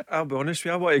 but I'll be honest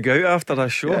with you, I want to go out after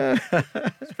this show.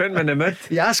 It's putting me in the mood.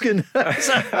 You asking?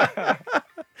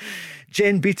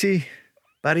 Jean Beattie,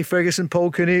 Barry Ferguson, Paul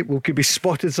Cooney, we could be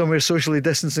spotted somewhere socially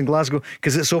distanced in Glasgow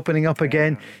because it's opening up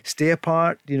again. Stay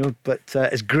apart, but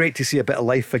it's great to see a bit of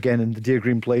life again in the dear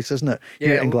green place, isn't it?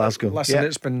 Here in Glasgow. Listen,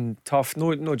 it's been tough,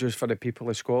 not just for the people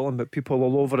of Scotland, but people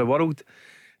all over the world.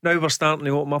 Now we're starting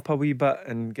to open up a wee bit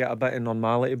and get a bit of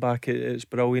normality back. It's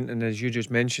brilliant, and as you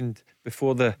just mentioned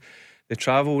before the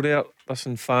travel there,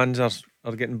 listen, fans are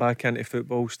getting back into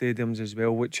football stadiums as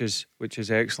well, which is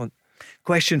excellent.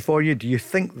 Question for you: do you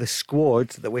think the squad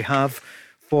that we have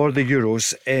for the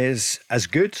Euros is as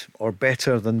good or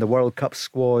better than the World Cup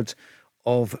squad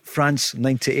of France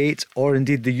 '98, or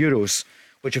indeed the Euros,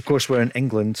 which of course were in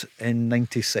England in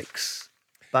 '96?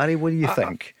 Barry, what do you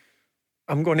think?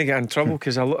 I'm going to get in trouble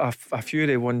because a few of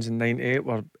the ones in '98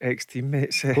 were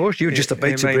ex-teammates. Of course, you were just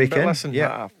about to break in. Listen,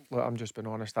 I'm just being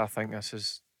honest. I think this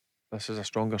is a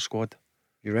stronger squad.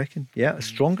 You reckon? Yeah, a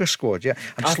stronger squad. Yeah,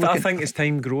 I think as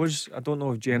time grows, I don't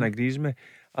know if Jen agrees with me.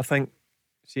 I think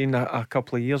seeing a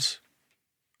couple of years,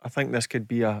 I think this could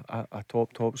be a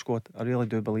top squad. I really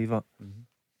do believe it.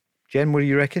 Jen, what do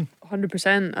you reckon?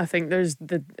 100%. I think there's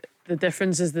the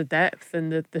difference is the depth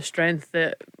and the strength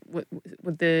that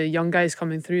with the young guys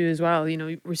coming through as well.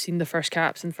 We're seeing the first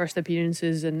caps and first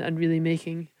appearances and really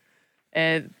making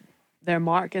their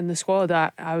mark in the squad.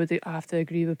 I would have to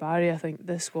agree with Barry. I think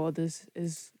this squad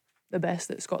is the best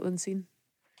that Scotland's seen.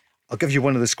 I'll give you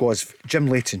one of the squads: Jim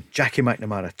Leighton, Jackie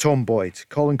McNamara, Tom Boyd,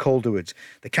 Colin Calderwood.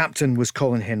 The captain was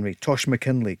Colin Henry, Tosh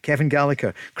McKinley, Kevin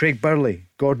Gallagher, Craig Burley,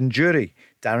 Gordon Jury,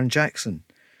 Darren Jackson,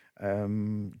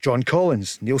 John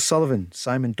Collins, Neil Sullivan,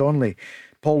 Simon Donnelly,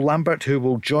 Paul Lambert, who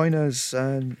will join us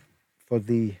for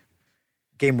the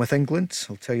game with England.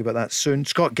 I'll tell you about that soon.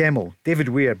 Scott Gemmell, David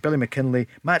Weir, Billy McKinley,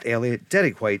 Matt Elliott,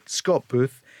 Derek White, Scott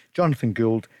Booth, Jonathan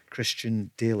Gould,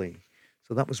 Christian Daly.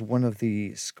 So that was one of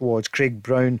the squads. Craig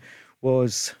Brown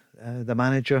was the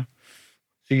manager.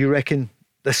 So you reckon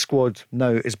this squad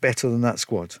now is better than that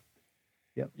squad?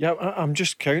 Yeah, I'm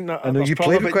just counting that. I know you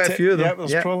played with quite a few of them. Yeah,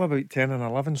 there's probably about 10 and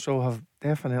 11, so I'll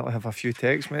definitely have a few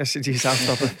text messages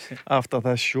after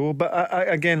this show. But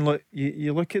again, look,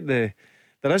 you look at there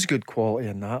is good quality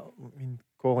in that. I mean,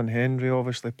 Colin Henry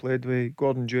obviously played with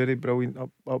Gordon Jury, brilliant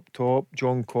up top.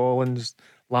 John Collins,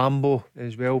 Lambo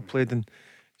as well, played in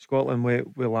Scotland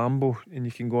with Lambo, and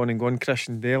you can go on and go on.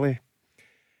 Christian Daly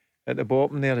at the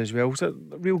bottom there as well. So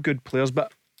real good players.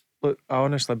 But look, I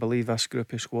honestly believe this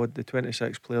group of squad, the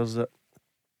 26 players that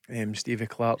Stevie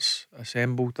Clark's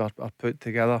assembled or put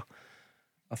together,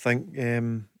 I think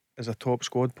is a top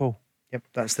squad, Paul. Yep,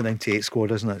 that's the 98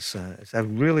 squad, isn't it? It's a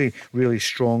really, really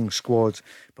strong squad,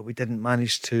 but we didn't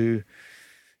manage to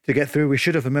get through. We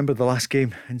should have remembered the last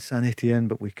game in Saint Etienne,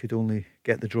 but we could only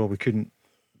get the draw. We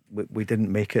didn't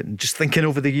make it. And just thinking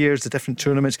over the years, the different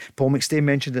tournaments, Paul McStay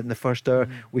mentioned it in the first hour,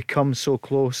 we come so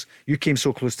close. You came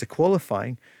so close to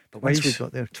qualifying, but once we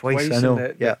got there twice, I know.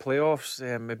 In the playoffs,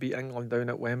 we beat England down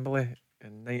at Wembley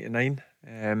in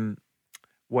 '99,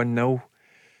 1-0.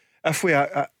 If we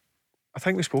I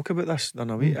think we spoke about this the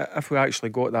other week. If we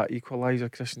actually got that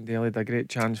equaliser, Christian Daly had a great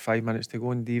chance, 5 minutes to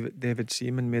go, and David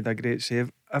Seaman made a great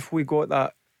save. If we got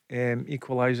that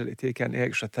equaliser to take it into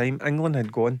extra time, England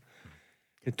had gone.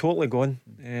 Had totally gone.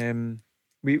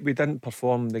 We didn't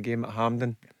perform the game at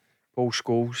Hampden. Paul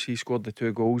Scholes, he scored the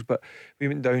 2 goals, but we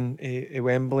went down to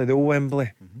Wembley, the old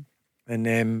Wembley, and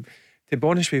to be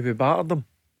honest, we battered them.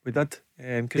 We did,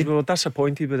 because we were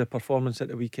disappointed with the performance at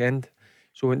the weekend.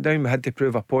 So we went down, we had to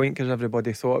prove a point because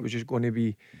everybody thought it was just going to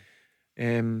be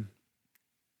a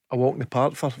walk in the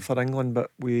park for England.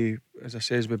 But we, as I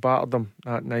says, we battered them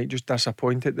that night. Just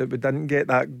disappointed that we didn't get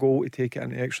that goal to take it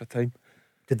into extra time.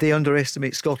 Did they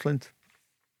underestimate Scotland?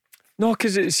 No,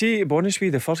 because see, to be honest with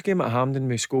you, the first game at Hampden,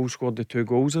 we scored the 2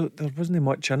 goals. There wasn't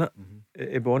much in it.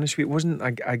 To be honest with you, it wasn't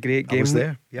a great game. I was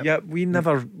there. Yep. Yeah, we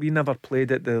never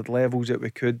played at the levels that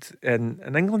we could. And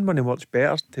England won much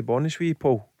better. To be honest with you,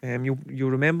 Paul, you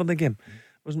remember the game.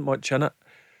 Wasn't much in it,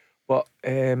 but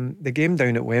the game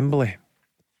down at Wembley,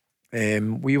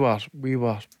 we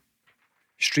were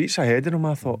streets ahead of them.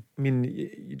 I thought. I mean,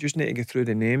 you just need to go through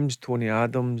the names: Tony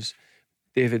Adams,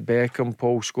 David Beckham,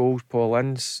 Paul Scholes, Paul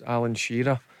Ince, Alan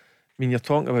Shearer. I mean, you're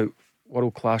talking about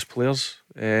world-class players,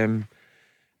 and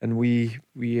we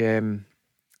ran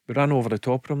over the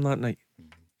top of them that night.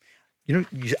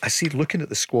 I see, looking at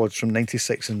the squads from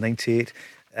 96 and 98,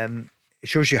 it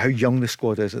shows you how young the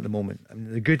squad is at the moment. I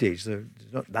mean, the good age, there's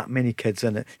not that many kids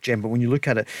in it, Jen, but when you look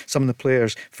at it, some of the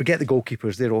players, forget the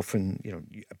goalkeepers, they're often,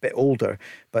 a bit older,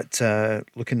 but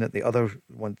looking at the other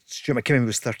ones, Stuart McKimmon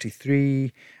was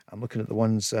 33. I'm looking at the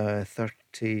ones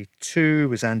 32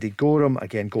 was Andy Gorham,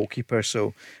 again goalkeeper.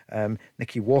 So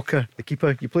Nicky Walker, the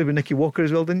keeper. You played with Nicky Walker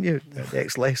as well, didn't you? The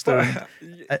ex-Leicester.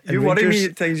 You worry me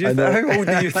at times. How old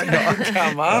do you think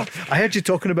I am? I heard you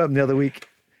talking about him the other week.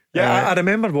 Yeah, I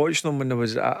remember watching them when I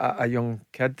was a young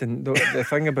kid, and the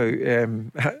thing about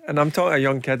and I'm talking a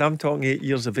young kid, I'm talking 8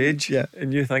 years of age. Yeah.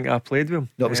 And you think I played with him?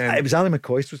 No, it was Ali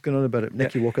McCoist was going on about it.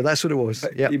 Nicky Walker, that's what it was.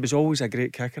 Yeah, he was always a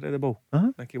great kicker of the ball.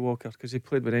 Nicky Walker, because he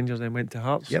played with Rangers and then went to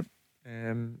Hearts. Yep.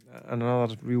 And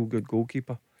another real good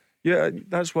goalkeeper. Yeah,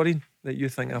 that's worrying that you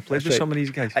think I played with some of these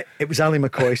guys. It was Ali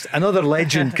McCoist, another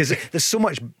legend, because there's so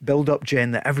much build-up, Jen,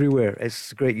 that everywhere.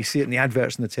 It's great. You see it in the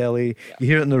adverts on the telly, you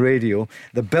hear it on the radio.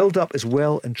 The build-up is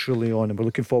well and truly on, and we're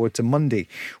looking forward to Monday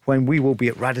when we will be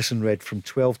at Radisson Red from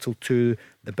 12 till 2,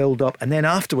 the build-up. And then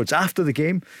afterwards, after the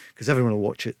game, because everyone will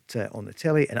watch it on the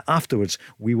telly, and afterwards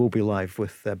we will be live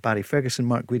with Barry Ferguson,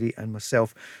 Mark Guidi and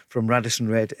myself from Radisson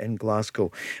Red in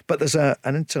Glasgow. But there's a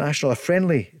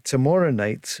friendly tomorrow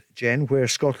night, Jen, where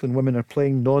Scotland women are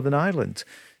playing Northern Ireland.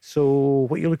 So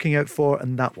what are you looking out for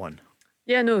in that one?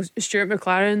 Yeah, no, Stuart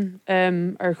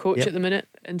McLaren, our coach at the minute,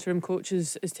 interim coach,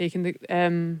 is taking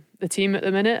the team at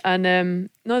the minute. And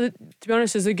to be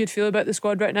honest, there's a good feel about the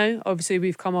squad right now. Obviously,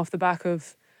 we've come off the back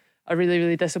of a really,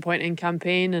 really disappointing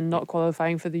campaign and not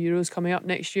qualifying for the Euros coming up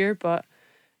next year. But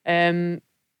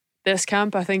this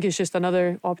camp, I think, is just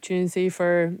another opportunity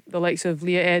for the likes of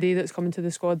Leah Eddy that's coming to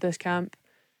the squad this camp.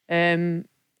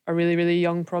 A really, really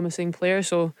young, promising player.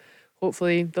 So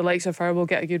hopefully the likes of her will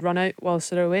get a good run out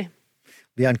whilst they're away.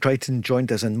 Leanne Crichton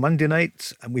joined us on Monday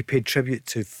night, and we paid tribute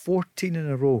to 14 in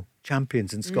a row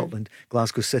champions in Scotland,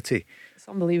 Glasgow City. It's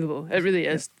unbelievable. It really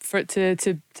is. For it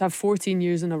to have 14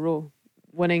 years in a row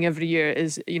winning every year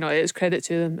is, it's credit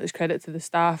to them. It's credit to the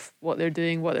staff, what they're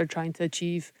doing, what they're trying to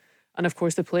achieve. And of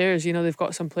course the players, they've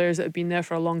got some players that have been there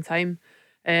for a long time.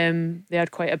 They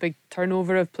had quite a big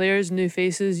turnover of players, new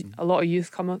faces, a lot of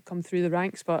youth come through the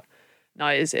ranks, but no,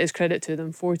 it's credit to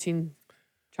them. 14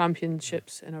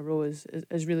 championships in a row is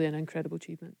really an incredible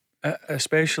achievement.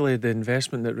 Especially the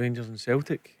investment that Rangers and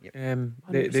Celtic,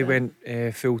 they went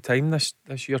full time this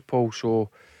year, Paul. So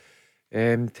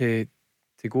to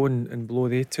go and blow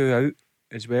they two out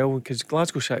as well, because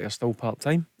Glasgow City are still part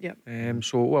time. Yep.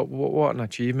 So what an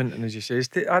achievement! And as you say,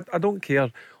 I don't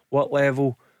care what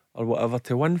level or whatever,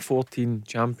 to win 14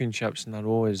 championships in a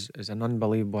row is an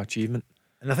unbelievable achievement.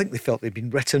 And I think they felt they'd been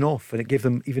written off, and it gave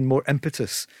them even more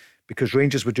impetus, because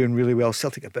Rangers were doing really well,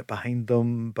 Celtic a bit behind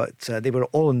them, but they were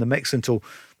all in the mix until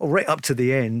right up to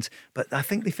the end. But I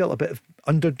think they felt a bit of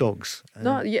underdogs.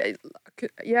 I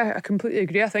completely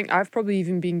agree. I think I've probably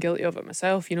even been guilty of it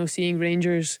myself, seeing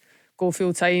Rangers go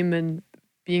full time and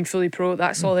being fully pro.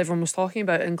 That's all everyone was talking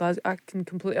about in Glasgow. I can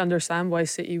completely understand why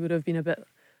City would have been a bit,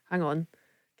 hang on,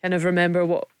 kind of remember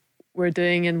what we're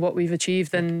doing and what we've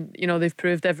achieved, and they've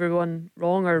proved everyone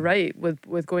wrong or right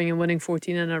with going and winning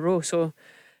 14 in a row. So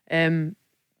I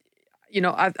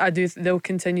do. They'll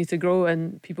continue to grow,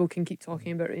 and people can keep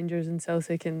talking about Rangers and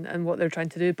Celtic and what they're trying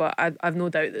to do. But I've no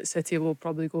doubt that City will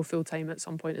probably go full time at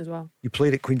some point as well. You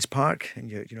played at Queen's Park, and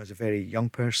you as a very young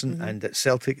person, and at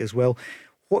Celtic as well.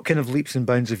 What kind of leaps and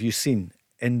bounds have you seen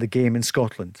in the game in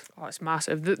Scotland? Oh, it's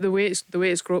massive. The way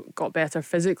it's got better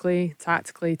physically,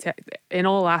 tactically, in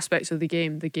all aspects of the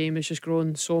game. The game has just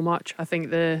grown so much. I think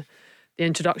the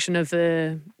introduction of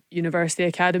the University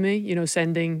Academy,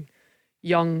 sending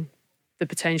the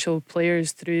potential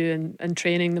players through and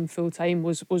training them full time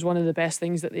was one of the best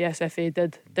things that the SFA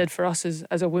did for us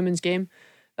as a women's game.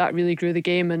 That really grew the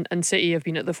game, and City have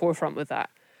been at the forefront with that,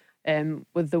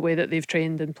 with the way that they've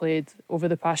trained and played over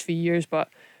the past few years. But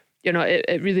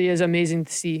it really is amazing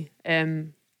to see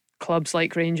clubs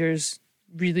like Rangers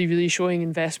really, really showing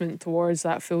investment towards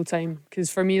that full time,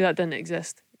 because for me that didn't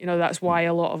exist. That's why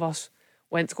a lot of us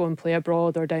went to go and play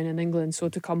abroad or down in England. So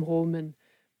to come home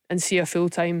and see a full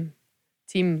time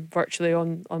team virtually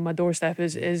on my doorstep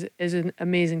is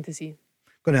amazing to see.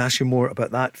 Going to ask you more about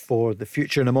that for the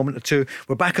future in a moment or two.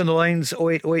 We're back on the lines,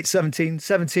 08 08 17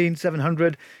 17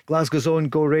 700, Glasgow's own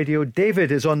Go Radio.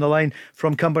 David is on the line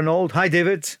from Cumbernauld. Hi,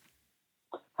 David.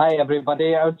 Hi,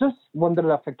 everybody. I was just wondering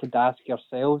if I could ask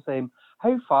yourselves,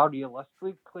 how far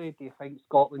realistically do you think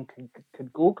Scotland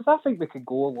could go? Because I think we could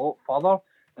go a lot further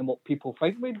than what people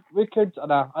think we could.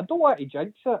 And I don't want to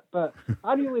jinx it, but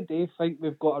I really do think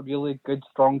we've got a really good,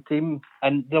 strong team.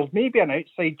 And there's maybe an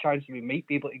outside chance we might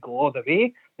be able to go all the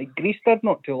way, like Greece did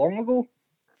not too long ago.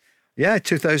 Yeah,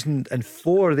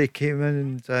 2004 they came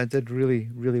in and did really,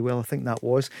 really well. I think that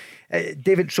was.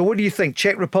 David, so what do you think?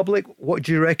 Czech Republic, what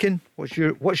do you reckon? What's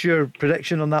your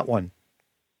prediction on that one?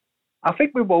 I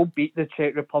think we will beat the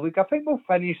Czech Republic. I think we'll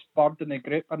finish third in the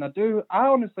group, and I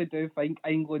honestly do think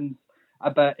England's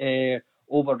a bit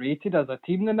overrated as a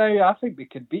team now. I think we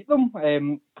could beat them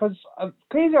because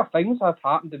crazier things have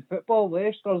happened in football.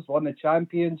 Leicester's won the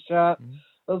championship.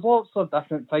 There's lots of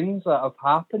different things that have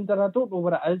happened, and I don't know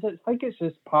what it is. I think it's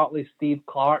just partly Steve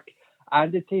Clarke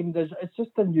and the team. It's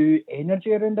just a new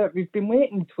energy around it. We've been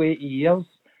waiting 20 years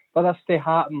for this to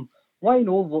happen. Why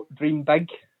not dream big?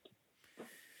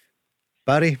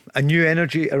 Barry, a new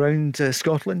energy around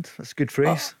Scotland. That's a good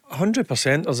phrase.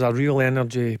 100%. There's a real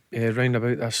energy round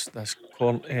about this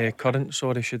current,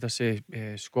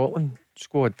 Scotland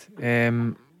squad.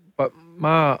 But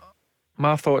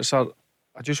my thoughts are,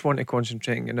 I just want to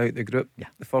concentrate on getting out the group. Yeah.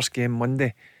 The first game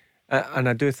Monday, and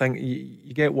I do think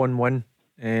you get 1-1.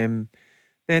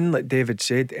 Then, like David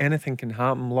said, anything can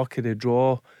happen. Luck of the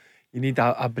draw. You need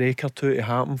a break or two to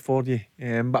happen for you.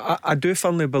 But I do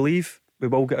firmly believe we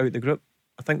will get out the group.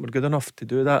 I think we're good enough to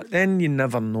do that. Then you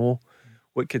never know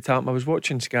what could happen. I was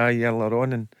watching Sky earlier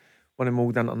on, and one of my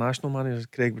old international managers,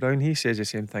 Craig Brown, he says the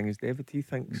same thing as David. He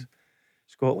thinks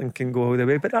Scotland can go all the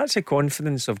way, but that's the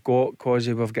confidence I've got because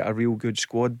we've got a real good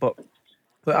squad. But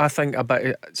I think a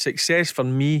bit of success for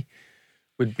me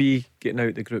would be getting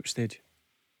out the group stage.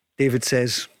 David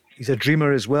says he's a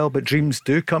dreamer as well, but dreams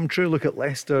do come true. Look at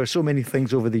Leicester, so many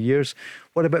things over the years.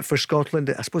 What about for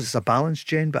Scotland? I suppose it's a balance,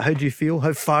 Jen, but how do you feel?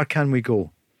 How far can we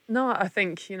go? No, I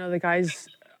think, the guys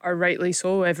are rightly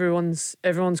so. Everyone's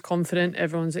confident,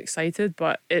 everyone's excited,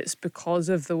 but it's because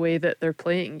of the way that they're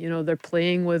playing. They're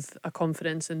playing with a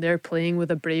confidence and they're playing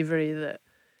with a bravery that,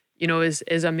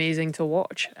 is amazing to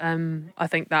watch. I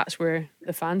think that's where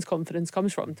the fans' confidence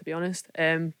comes from, to be honest.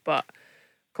 But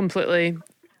completely,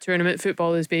 tournament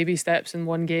football is baby steps and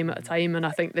one game at a time, and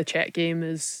I think the Czech game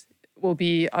will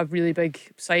be a really big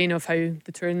sign of how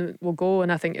the tournament will go.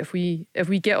 And I think if we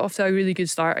get off to a really good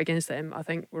start against them, I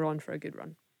think we're on for a good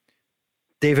run.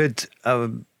 David,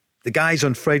 the guys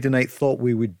on Friday night thought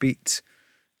we would beat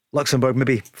Luxembourg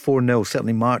maybe 4-0.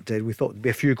 Certainly Mark did. We thought there'd be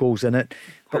a few goals in it,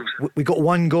 but we got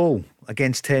one goal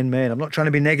against 10 men. I'm not trying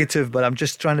to be negative, but I'm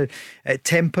just trying to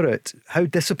temper it. How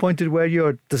disappointed were you,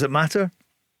 or does it matter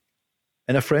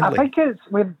in a friendly? I think it's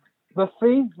with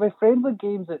friendly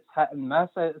games, it's hit and miss.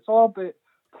 It's all about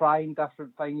trying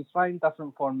different things, trying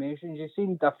different formations. You've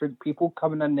seen different people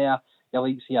coming in there. You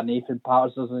like see your Nathan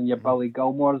Pattersons and your Billy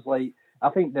Gilmores. Like, I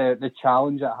think the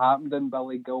challenge that happened in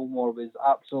Billy Gilmore was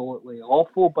absolutely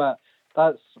awful, but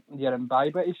that's your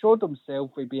imbibe. But he showed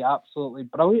himself to be absolutely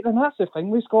brilliant, and that's the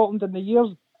thing with Scotland. In the years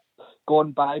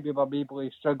gone by, we were maybe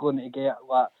struggling to get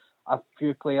a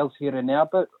few players here and there,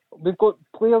 but we've got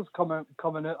players coming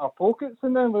out our pockets,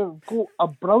 and then we've got a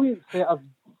brilliant set of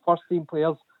first team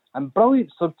players and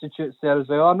brilliant substitutes there as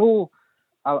well. I know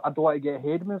I don't want to get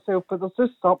ahead of myself, but there's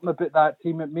just something about that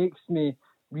team that makes me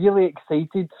really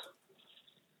excited.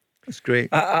 That's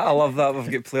great. I love that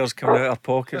we've got players coming out of our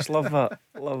pockets. Love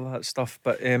that stuff.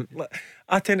 But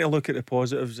I tend to look at the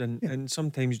positives, and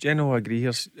sometimes Jen will agree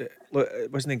here. Look,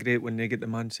 it wasn't great when they get the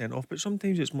man sent off, but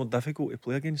sometimes it's more difficult to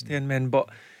play against 10 men. But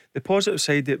the positive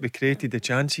side that we created the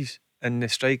chances, and the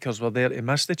strikers were there to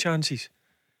miss the chances.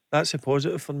 That's a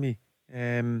positive for me.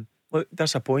 Look,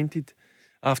 disappointed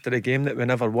after a game that we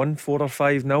never won 4 or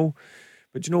 5-0.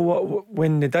 But you know what?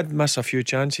 When they did miss a few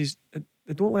chances,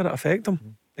 they don't let it affect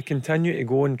them. They continue to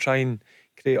go and try and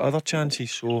create other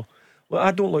chances. So look,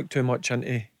 I don't look too much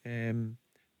into being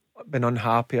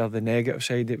unhappy or the negative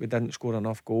side that we didn't score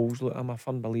enough goals. Look, I'm a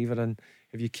firm believer in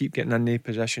if you keep getting in these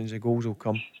positions, the goals will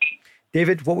come.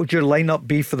 David, what would your lineup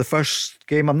be for the first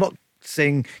game? I'm not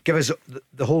saying give us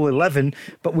the whole 11,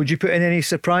 but would you put in any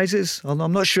surprises?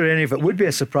 I'm not sure any of it would be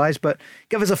a surprise, but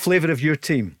give us a flavour of your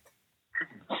team.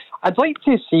 I'd like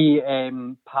to see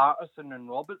Patterson and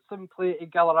Robertson play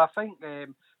together. I think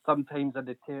sometimes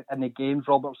in the games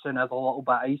Robertson is a little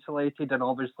bit isolated, and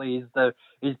obviously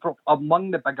he's among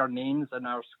the bigger names in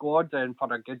our squad, and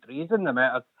for a good reason, the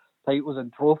amount of titles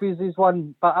and trophies he's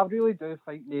won. But I really do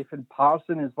think Nathan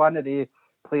Patterson is one of the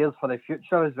players for the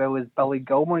future, as well as Billy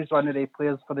Gilmore is one of the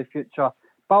players for the future.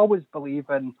 But I always believe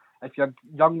in, if you're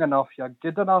young enough, you're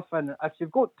good enough, and if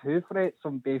you've got two threats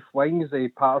on both wings,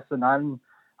 Patterson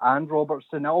and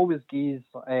Robertson, it always gives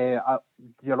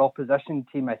your opposition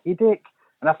team a headache.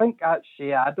 And I think that's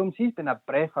Shea Adams. He's been a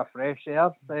breath of fresh air.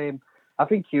 I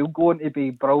think he'll go on to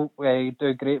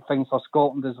do great things for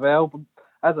Scotland as well. But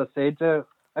as I said,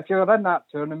 if you're in that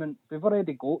tournament, we've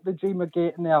already got the dream of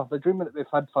getting there, the dream that we've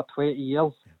had for 20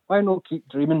 years. Why not keep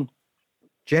dreaming?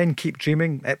 Jen, keep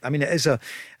dreaming. I mean, it is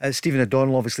Stephen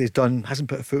O'Donnell obviously hasn't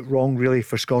put a foot wrong really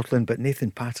for Scotland, but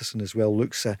Nathan Patterson as well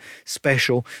looks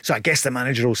special. So I guess the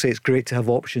manager will say it's great to have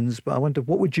options, but I wonder,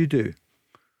 what would you do?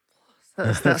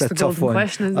 That's the golden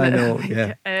question, isn't it? I know,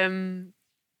 yeah.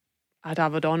 I'd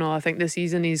have O'Donnell. I think this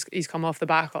season he's come off the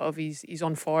back of he's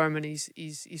on form and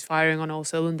he's firing on all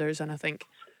cylinders, and I think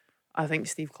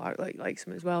Steve Clarke likes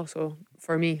him as well. So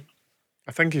for me,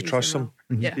 I think he trusts him,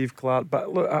 Steve Clarke.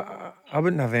 But look, I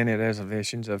wouldn't have any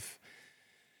reservations if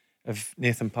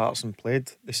Nathan Patterson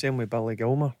played the same way Billy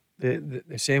Gilmour, the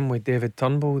same way David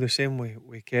Turnbull, the same way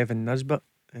Kevin Nisbet.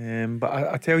 But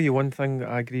I tell you one thing that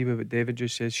I agree with what David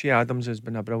just says. Shea Adams has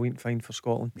been a brilliant find for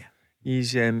Scotland. Yeah.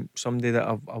 He's somebody that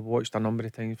I've watched a number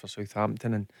of times for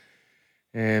Southampton,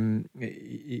 and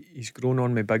he's grown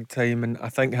on me big time. And I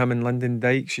think him and Lyndon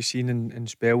Dykes, you've seen in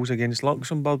spells against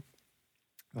Luxembourg,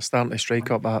 they're starting to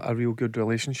strike up a real good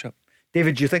relationship.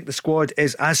 David, do you think the squad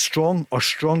is as strong or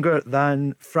stronger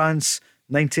than France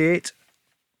 98?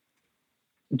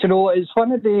 Do you know, it's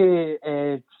one of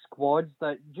the squads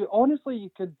that honestly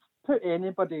you could put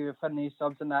anybody within these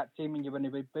subs in that team and you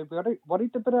wouldn't be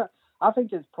worried about it. I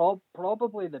think it's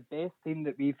probably the best team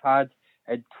that we've had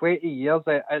in 20 years.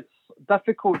 It's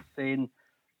difficult saying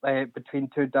between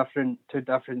two different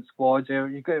squads.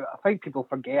 I think people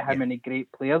forget how many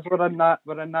great players were in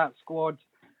that squad.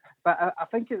 But I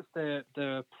think it's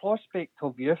the prospect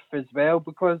of youth as well,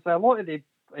 because a lot of the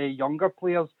younger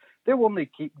players, they'll only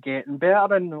keep getting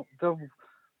better and they'll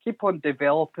keep on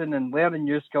developing and learning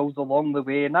new skills along the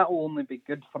way, and that will only be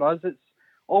good for us. It's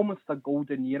almost a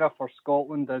golden era for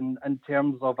Scotland in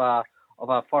terms of a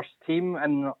first team,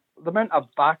 and the amount of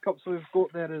backups we've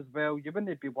got there as well. You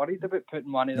wouldn't be worried about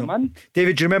putting one of them in.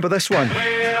 David, do you remember this one?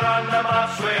 We're on the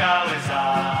march with Alice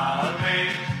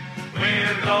Army.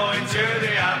 We're going to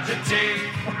the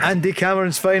Argentine. Andy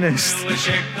Cameron's finest. We'll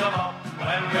shake them up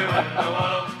when we win the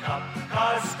World Cup,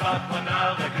 'cause Scotland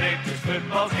are the greatest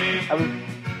football team.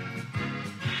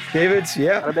 David,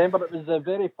 yeah. I remember it was the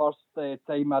very first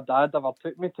time my dad ever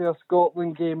took me to a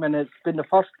Scotland game, and it's been the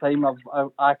first time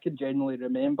I can genuinely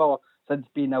remember since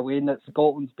being away that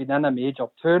Scotland's been in a major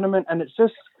tournament, and it's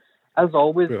just, as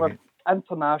always, with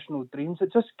international dreams,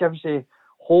 it just gives you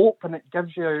hope and it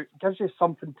gives you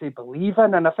something to believe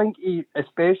in. And I think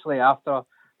especially after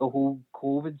the whole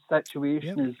COVID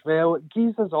situation as well, it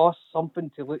gives us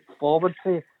something to look forward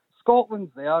to.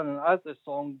 Scotland's there, and as the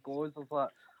song goes, it's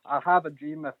like, I have a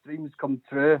dream if dreams come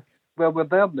true. Well, we're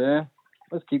there now.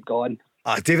 Let's keep going.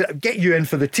 David, get you in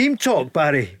for the team talk,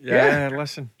 Barry. Yeah.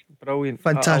 Listen, brilliant.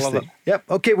 Fantastic. I love it. Yep.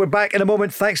 Okay, we're back in a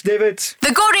moment. Thanks, David.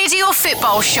 The Go Radio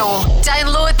Football Show.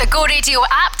 Download the Go Radio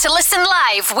app to listen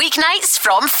live weeknights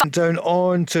from... Down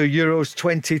on to Euros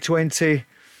 2020.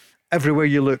 Everywhere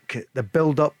you look, the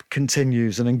build-up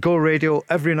continues. And in Go Radio,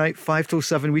 every night, 5 till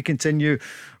 7, we continue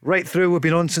right through. We've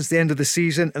been on since the end of the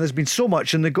season, and there's been so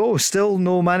much in the go. Still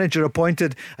no manager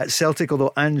appointed at Celtic,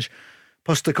 although Ange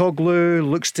Postecoglou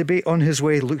looks to be on his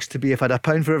way. Looks to be, if I had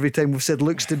 £1 for every time we've said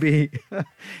looks to be,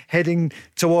 heading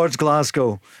towards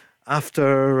Glasgow.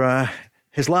 After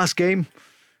his last game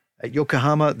at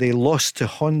Yokohama, they lost to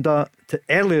Honda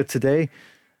earlier today.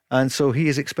 And so he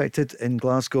is expected in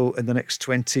Glasgow in the next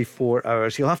 24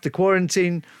 hours. He'll have to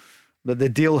quarantine, but the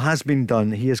deal has been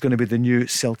done. He is going to be the new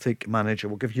Celtic manager.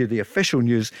 We'll give you the official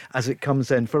news as it comes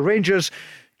in. For Rangers,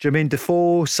 Jermaine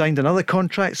Defoe signed another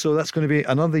contract, so that's going to be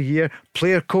another year.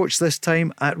 Player coach this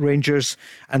time at Rangers,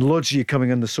 and loads of you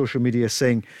coming on the social media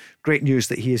saying great news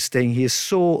that he is staying. He is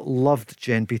so loved,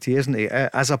 Jean Beattie, isn't he,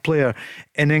 as a player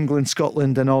in England,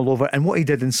 Scotland and all over. And what he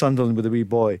did in Sunderland with the wee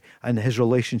boy and his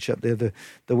relationship there,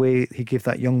 the way he gave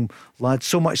that young lad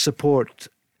so much support,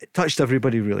 it touched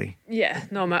everybody really. Yeah,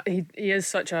 no, he is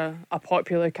such a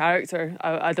popular character,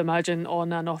 I'd imagine,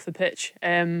 on and off the pitch.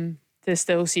 To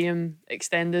still see him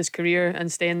extend his career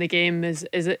and stay in the game is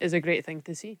a great thing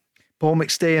to see. Paul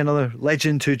McStay, another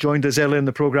legend who joined us earlier in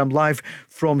the programme, live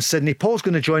from Sydney. Paul's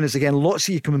going to join us again. Lots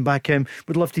of you coming back in.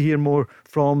 We'd love to hear more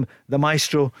from the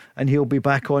maestro, and he'll be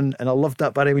back on. And I loved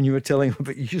that, Barry, when you were telling him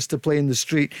about you used to play in the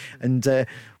street, and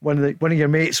one of your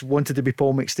mates wanted to be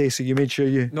Paul McStay, so you made sure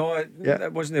you... No,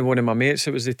 it wasn't one of my mates.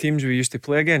 It was the teams we used to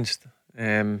play against.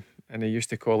 And he used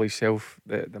to call himself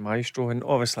the maestro, and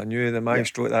obviously I knew the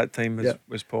maestro at that time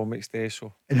was Paul McStay.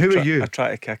 So and who are you? I tried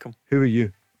to kick him. Who are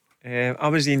you? I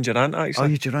was Ian Durant, actually. Oh,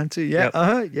 you Durant too? Yeah.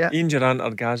 Yep. Yeah. Ian Durant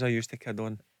or Gaza used to kid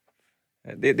on.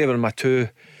 They were my two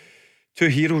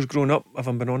heroes growing up, if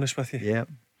I'm being honest with you. Yeah.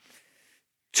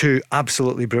 Two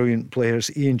absolutely brilliant players.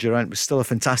 Ian Durant was still a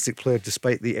fantastic player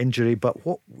despite the injury, but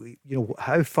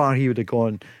how far he would have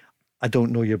gone, I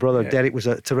don't know. Your brother Derek was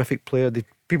a terrific player.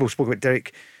 People spoke about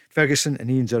Derek Ferguson and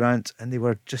Ian Durrant, and they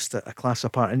were just a class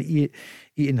apart. And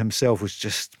Ian himself was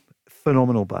just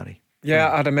phenomenal, Barry. Yeah,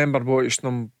 I remember watching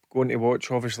them, going to watch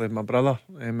obviously my brother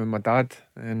and my dad,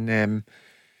 and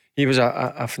he was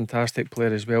a fantastic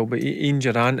player as well. But Ian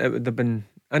Durrant, it would have been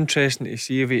interesting to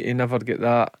see if he never get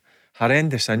that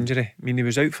horrendous injury. I mean, he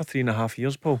was out for 3.5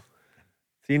 years, Paul.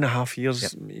 3.5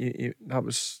 years. Yep. That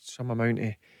was some amount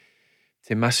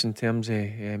to miss in terms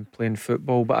of playing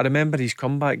football. But I remember his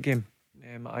comeback game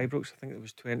at Ibrox. I think it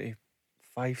was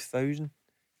 25,000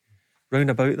 round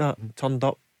about that turned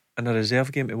up in a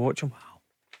reserve game to watch him. Wow,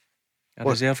 a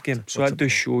reserve game. So that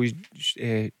just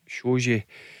shows you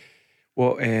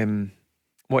what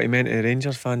he meant to the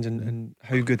Rangers fans and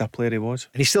how good a player he was.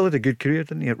 And he still had a good career,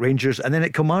 didn't he, at Rangers and then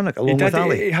at Kilmarnock along with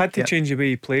Ali. He had to change the way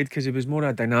he played because he was more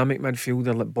a dynamic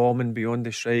midfielder, like bombing beyond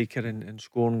the striker and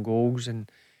scoring goals,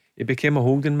 and he became a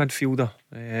holding midfielder.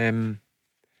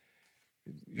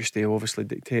 Used to obviously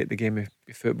dictate the game of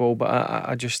football, but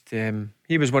I just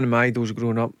he was one of my idols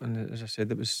growing up, and as I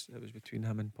said, it was between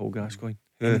him and Paul Gascoigne,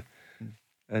 who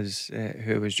was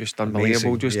just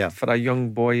unbelievable. Amazing, for a young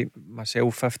boy,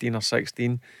 myself, 15 or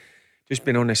 16, just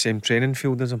being on the same training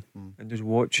field as him and just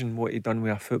watching what he'd done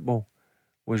with a football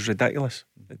was ridiculous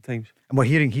at times. And we're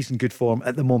hearing he's in good form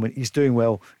at the moment. He's doing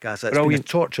well, guys. It's been a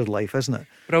tortured life, isn't it?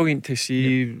 Brilliant to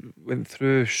see. Went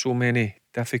through so many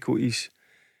difficulties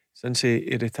since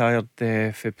he retired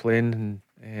for playing,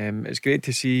 and it's great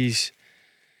to see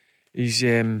he's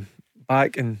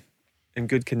back in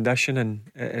good condition.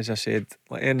 And as I said,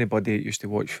 like anybody that used to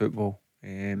watch football,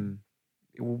 I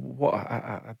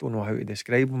don't know how to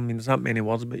describe him. I mean, there's not many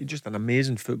words, but he's just an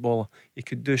amazing footballer. He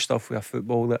could do stuff with a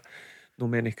football that no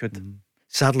many could.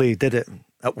 Sadly, he did it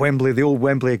at Wembley, the old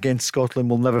Wembley against Scotland.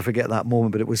 We'll never forget that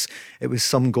moment. But it was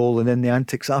some goal, and then the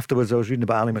antics afterwards. I was reading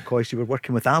about Ali McCoy. You were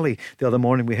working with Ali the other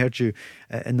morning. We heard you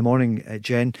in the morning,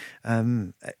 Jen.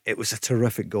 It was a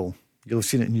terrific goal. You'll have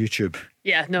seen it on YouTube.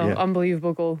 Yeah,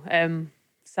 unbelievable goal.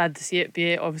 Sad to see it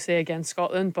be obviously against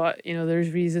Scotland, but you know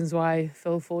there's reasons why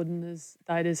Phil Foden has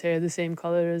dyed his hair the same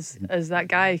colour as that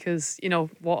guy, because you know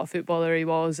what a footballer he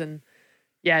was. And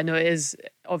yeah, no, it is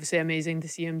obviously amazing to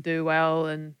see him do well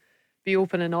and be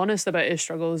open and honest about his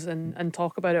struggles and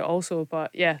talk about it also. But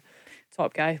yeah,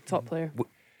 top guy, top player.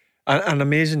 An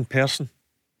amazing person.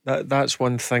 That's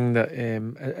one thing that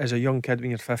as a young kid,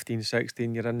 when you're 15,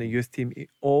 16, you're in the youth team, he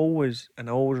always, and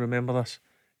I always remember this,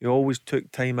 he always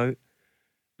took time out,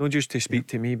 not just to speak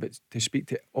to me, but to speak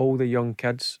to all the young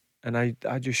kids. And I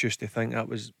just used to think that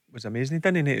was amazing. He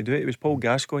didn't need to do it. It was Paul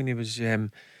Gascoigne. He was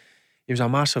a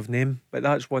massive name, but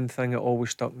that's one thing that always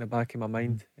stuck in the back of my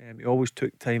mind. He always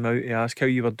took time out to ask how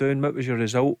you were doing, what was your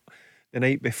result the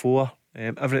night before,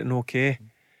 everything okay?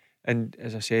 And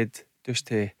as I said, just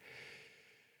to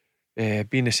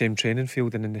be in the same training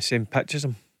field and in the same pitch as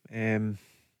him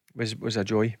was a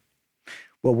joy.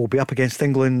 Well, we'll be up against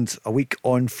England a week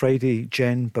on Friday,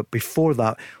 Jen, but before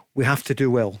that, we have to do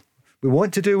well. We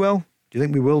want to do well. Do you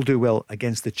think we will do well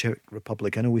against the Czech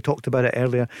Republic? I know we talked about it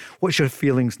earlier. What's your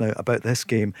feelings now about this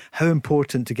game? How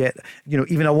important to get,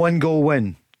 even a 1-goal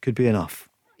win could be enough?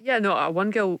 Yeah, no, a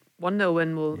 1-0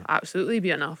 win will absolutely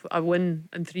be enough. A win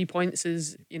and 3 points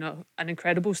is, an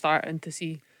incredible start, and to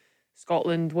see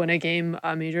Scotland win a game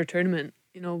at a major tournament,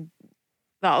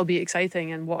 that'll be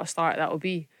exciting, and what a start that'll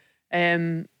be.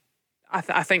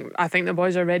 I think the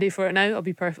boys are ready for it now. I'll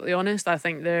be perfectly honest. I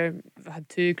think they've had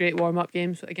 2 great warm-up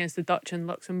games against the Dutch and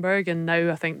Luxembourg, and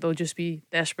now I think they'll just be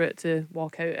desperate to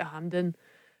walk out at Hampden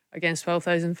against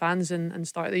 12,000 fans and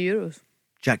start the Euros.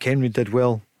 Jack Henry did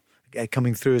well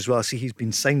coming through as well. I see he's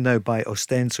been signed now by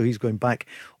Ostend, so he's going back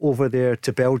over there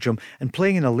to Belgium and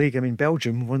playing in a league. I mean,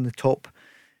 Belgium, one of the top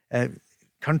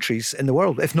countries in the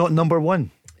world, if not number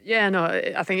one. Yeah, no,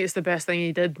 I think it's the best thing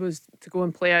he did was to go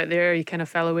and play out there. He kind of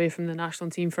fell away from the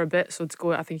national team for a bit, so to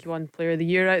go, I think he won Player of the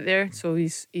Year out there. So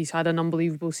he's had an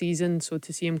unbelievable season. So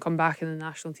to see him come back in the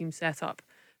national team setup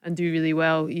and do really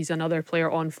well, he's another player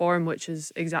on form, which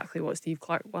is exactly what Steve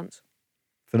Clarke wants.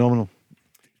 Phenomenal.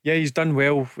 Yeah, he's done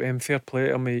well. Fair play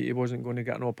to him. He wasn't going to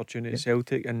get an opportunity at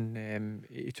Celtic, and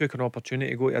he took an opportunity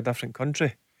to go to a different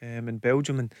country in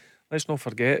Belgium. And let's not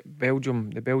forget,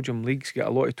 the Belgium league's got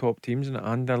a lot of top teams in it.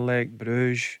 Anderlecht,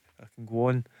 Bruges, I can go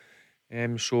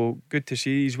on. So good to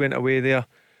see he's went away there,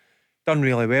 done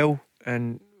really well,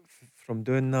 and from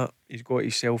doing that, he's got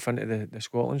himself into the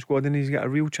Scotland squad, and he's got a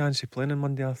real chance of playing on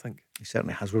Monday, I think. He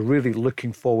certainly has. We're really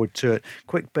looking forward to it.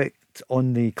 Quick bit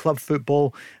on the club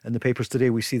football in the papers today.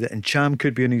 We see that Ncham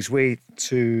could be on his way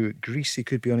to Greece. He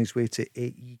could be on his way to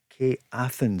AEK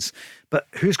Athens. But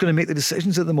who's going to make the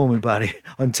decisions at the moment, Barry,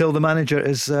 until the manager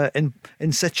is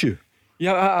in situ?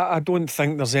 Yeah, I don't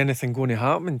think there's anything going to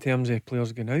happen in terms of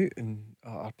players going out and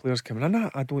our players coming in.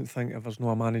 I don't think if there's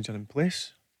no manager in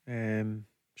place.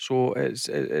 So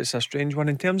it's a strange one.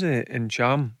 In terms of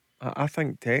Ncham, I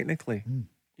think technically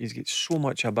he's got so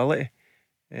much ability.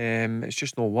 It's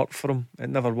just no work for him.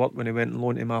 It never worked when he went on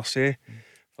loan to Marseille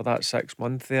for that 6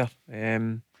 month there.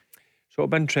 So it'll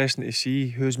be interesting to see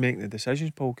who's making the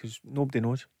decisions, Paul, because nobody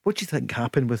knows. What do you think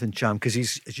happened with Ncham? Because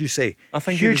he's, as you say, I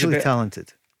think hugely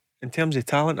talented. In terms of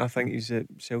talent, I think he's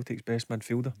Celtic's best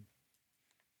midfielder.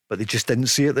 But they just didn't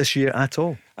see it this year at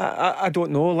all. I don't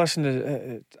know.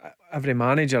 Listen, every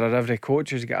manager or every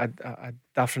coach has got a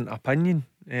different opinion.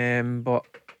 But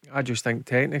I just think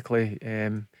technically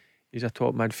he's a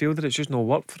top midfielder. It's just no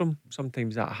work for him.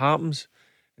 Sometimes that happens,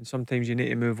 and sometimes you need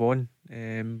to move on.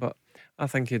 But I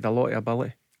think he had a lot of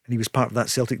ability. And he was part of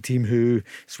that Celtic team who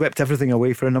swept everything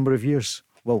away for a number of years.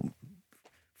 Well,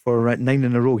 for 9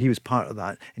 in a row, he was part of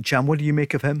that. And Cham, what do you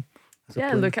make of him?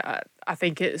 Yeah, look, I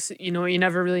think it's, you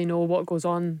never really know what goes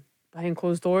on behind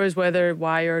closed doors, why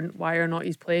or not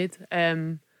he's played.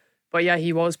 But yeah,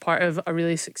 he was part of a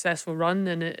really successful run,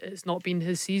 and it's not been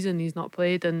his season. He's not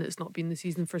played, and it's not been the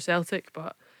season for Celtic.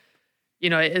 But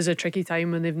it is a tricky time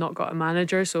when they've not got a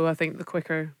manager. So I think the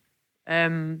quicker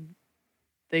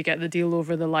they get the deal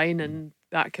over the line, and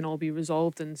that can all be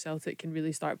resolved, and Celtic can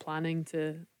really start planning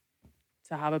to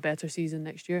have a better season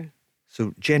next year.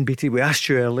 So, Jean Beattie, we asked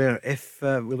you earlier, if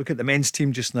we look at the men's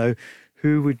team just now,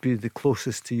 who would be the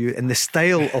closest to you in the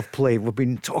style of play? We've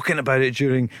been talking about it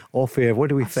during off-air. What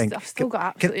do we think? I've still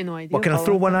got absolutely no idea. Well, can I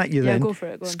throw one at you then? Yeah, go for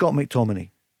it. Go on. Scott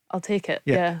McTominay. I'll take it.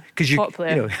 Yeah. Top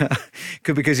player.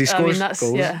 Because he scores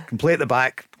goals, can play at the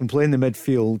back, can play in the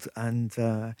midfield, and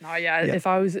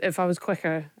if I was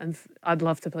quicker, and I'd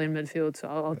love to play in midfield, so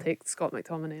I'll take Scott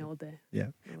McTominay all day.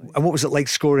 Yeah. And what was it like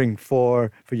scoring for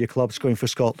your club, scoring for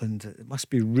Scotland? It must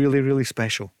be really, really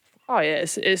special. Oh yeah,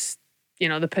 it's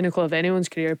the pinnacle of anyone's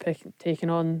career, taking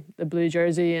on the blue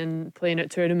jersey and playing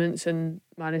at tournaments, and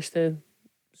managed to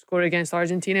score against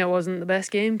Argentina. It wasn't the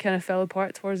best game, kind of fell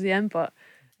apart towards the end, but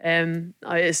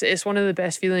it's one of the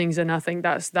best feelings, and I think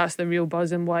that's the real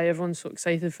buzz and why everyone's so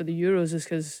excited for the Euros, is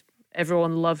because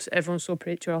everyone's so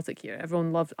patriotic here.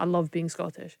 I love being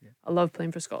Scottish. I love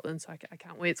playing for Scotland, so I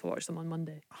can't wait to watch them on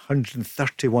Monday.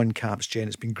 131 caps, Jen.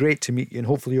 It's been great to meet you, and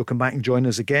hopefully you'll come back and join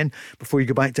us again before you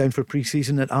go back down for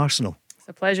pre-season at Arsenal. It's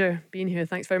a pleasure being here.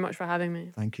 Thanks very much for having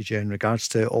me. Thank you, Jen. Regards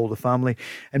to all the family.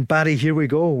 And Barry, here we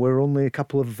go. We're only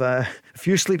a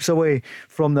few sleeps away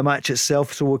from the match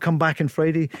itself, so we'll come back on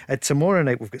Friday. Tomorrow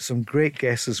night we've got some great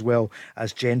guests as well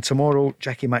as Jen. Tomorrow,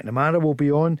 Jackie McNamara will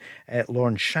be on.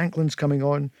 Lauren Shankland's coming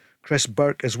on. Chris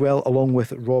Burke as well, along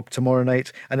with Rob tomorrow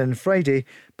night. And then Friday,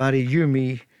 Barry, you,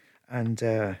 me,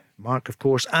 and Mark, of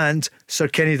course, and Sir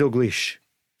Kenny Dalglish.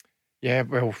 Yeah,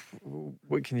 well,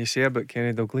 what can you say about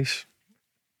Kenny Dalglish?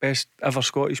 Best ever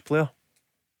Scottish player.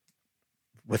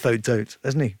 Without doubt,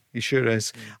 isn't he? He sure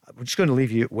is. I'm just going to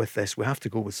leave you with this. We have to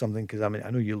go with something, because I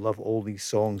know you love all these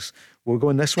songs. We'll go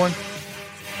on this one.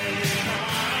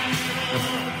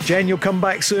 Jen, you'll come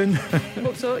back soon.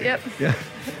 Hope so, yep. Yeah.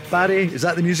 Barry, is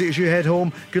that the music as you head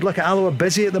home? Good luck at Alloa.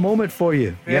 Busy at the moment for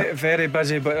you. Very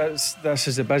busy, but this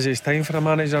is the busiest time for a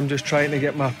manager. I'm just trying to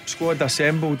get my squad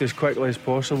assembled as quickly as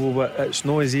possible, but it's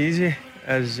not as easy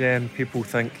as people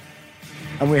think.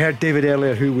 And we heard David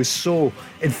earlier, who was so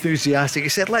enthusiastic. He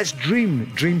said, let's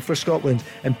dream for Scotland.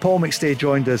 And Paul McStay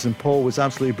joined us, and Paul was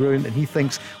absolutely brilliant, and he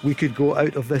thinks we could go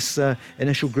out of this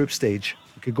initial group stage.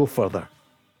 We could go further.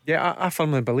 Yeah, I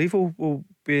firmly believe we'll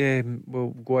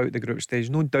go out the group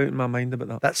stage. No doubt in my mind about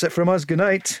that. That's it from us. Good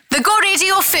night. The Go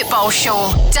Radio Football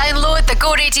Show. Download the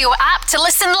Go Radio app to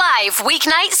listen live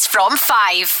weeknights from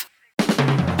 5.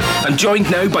 I'm joined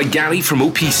now by Gary from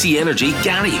OPC Energy.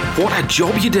 Gary, what a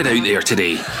job you did out there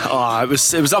today. Oh, it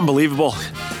was unbelievable.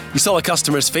 You saw the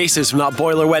customers' faces when that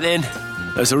boiler went in.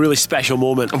 It was a really special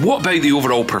moment. And what about the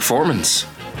overall performance?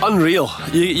 Unreal.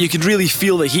 You could really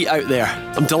feel the heat out there.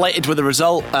 I'm delighted with the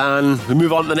result, and we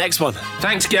move on to the next one.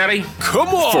 Thanks, Gary. Come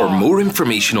on! For more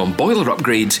information on boiler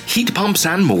upgrades, heat pumps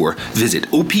and more, visit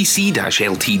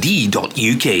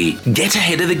opc-ltd.uk. Get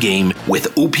ahead of the game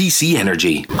with OPC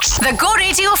Energy. The Go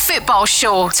Radio Football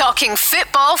Show. Talking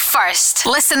football first.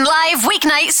 Listen live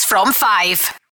weeknights from 5.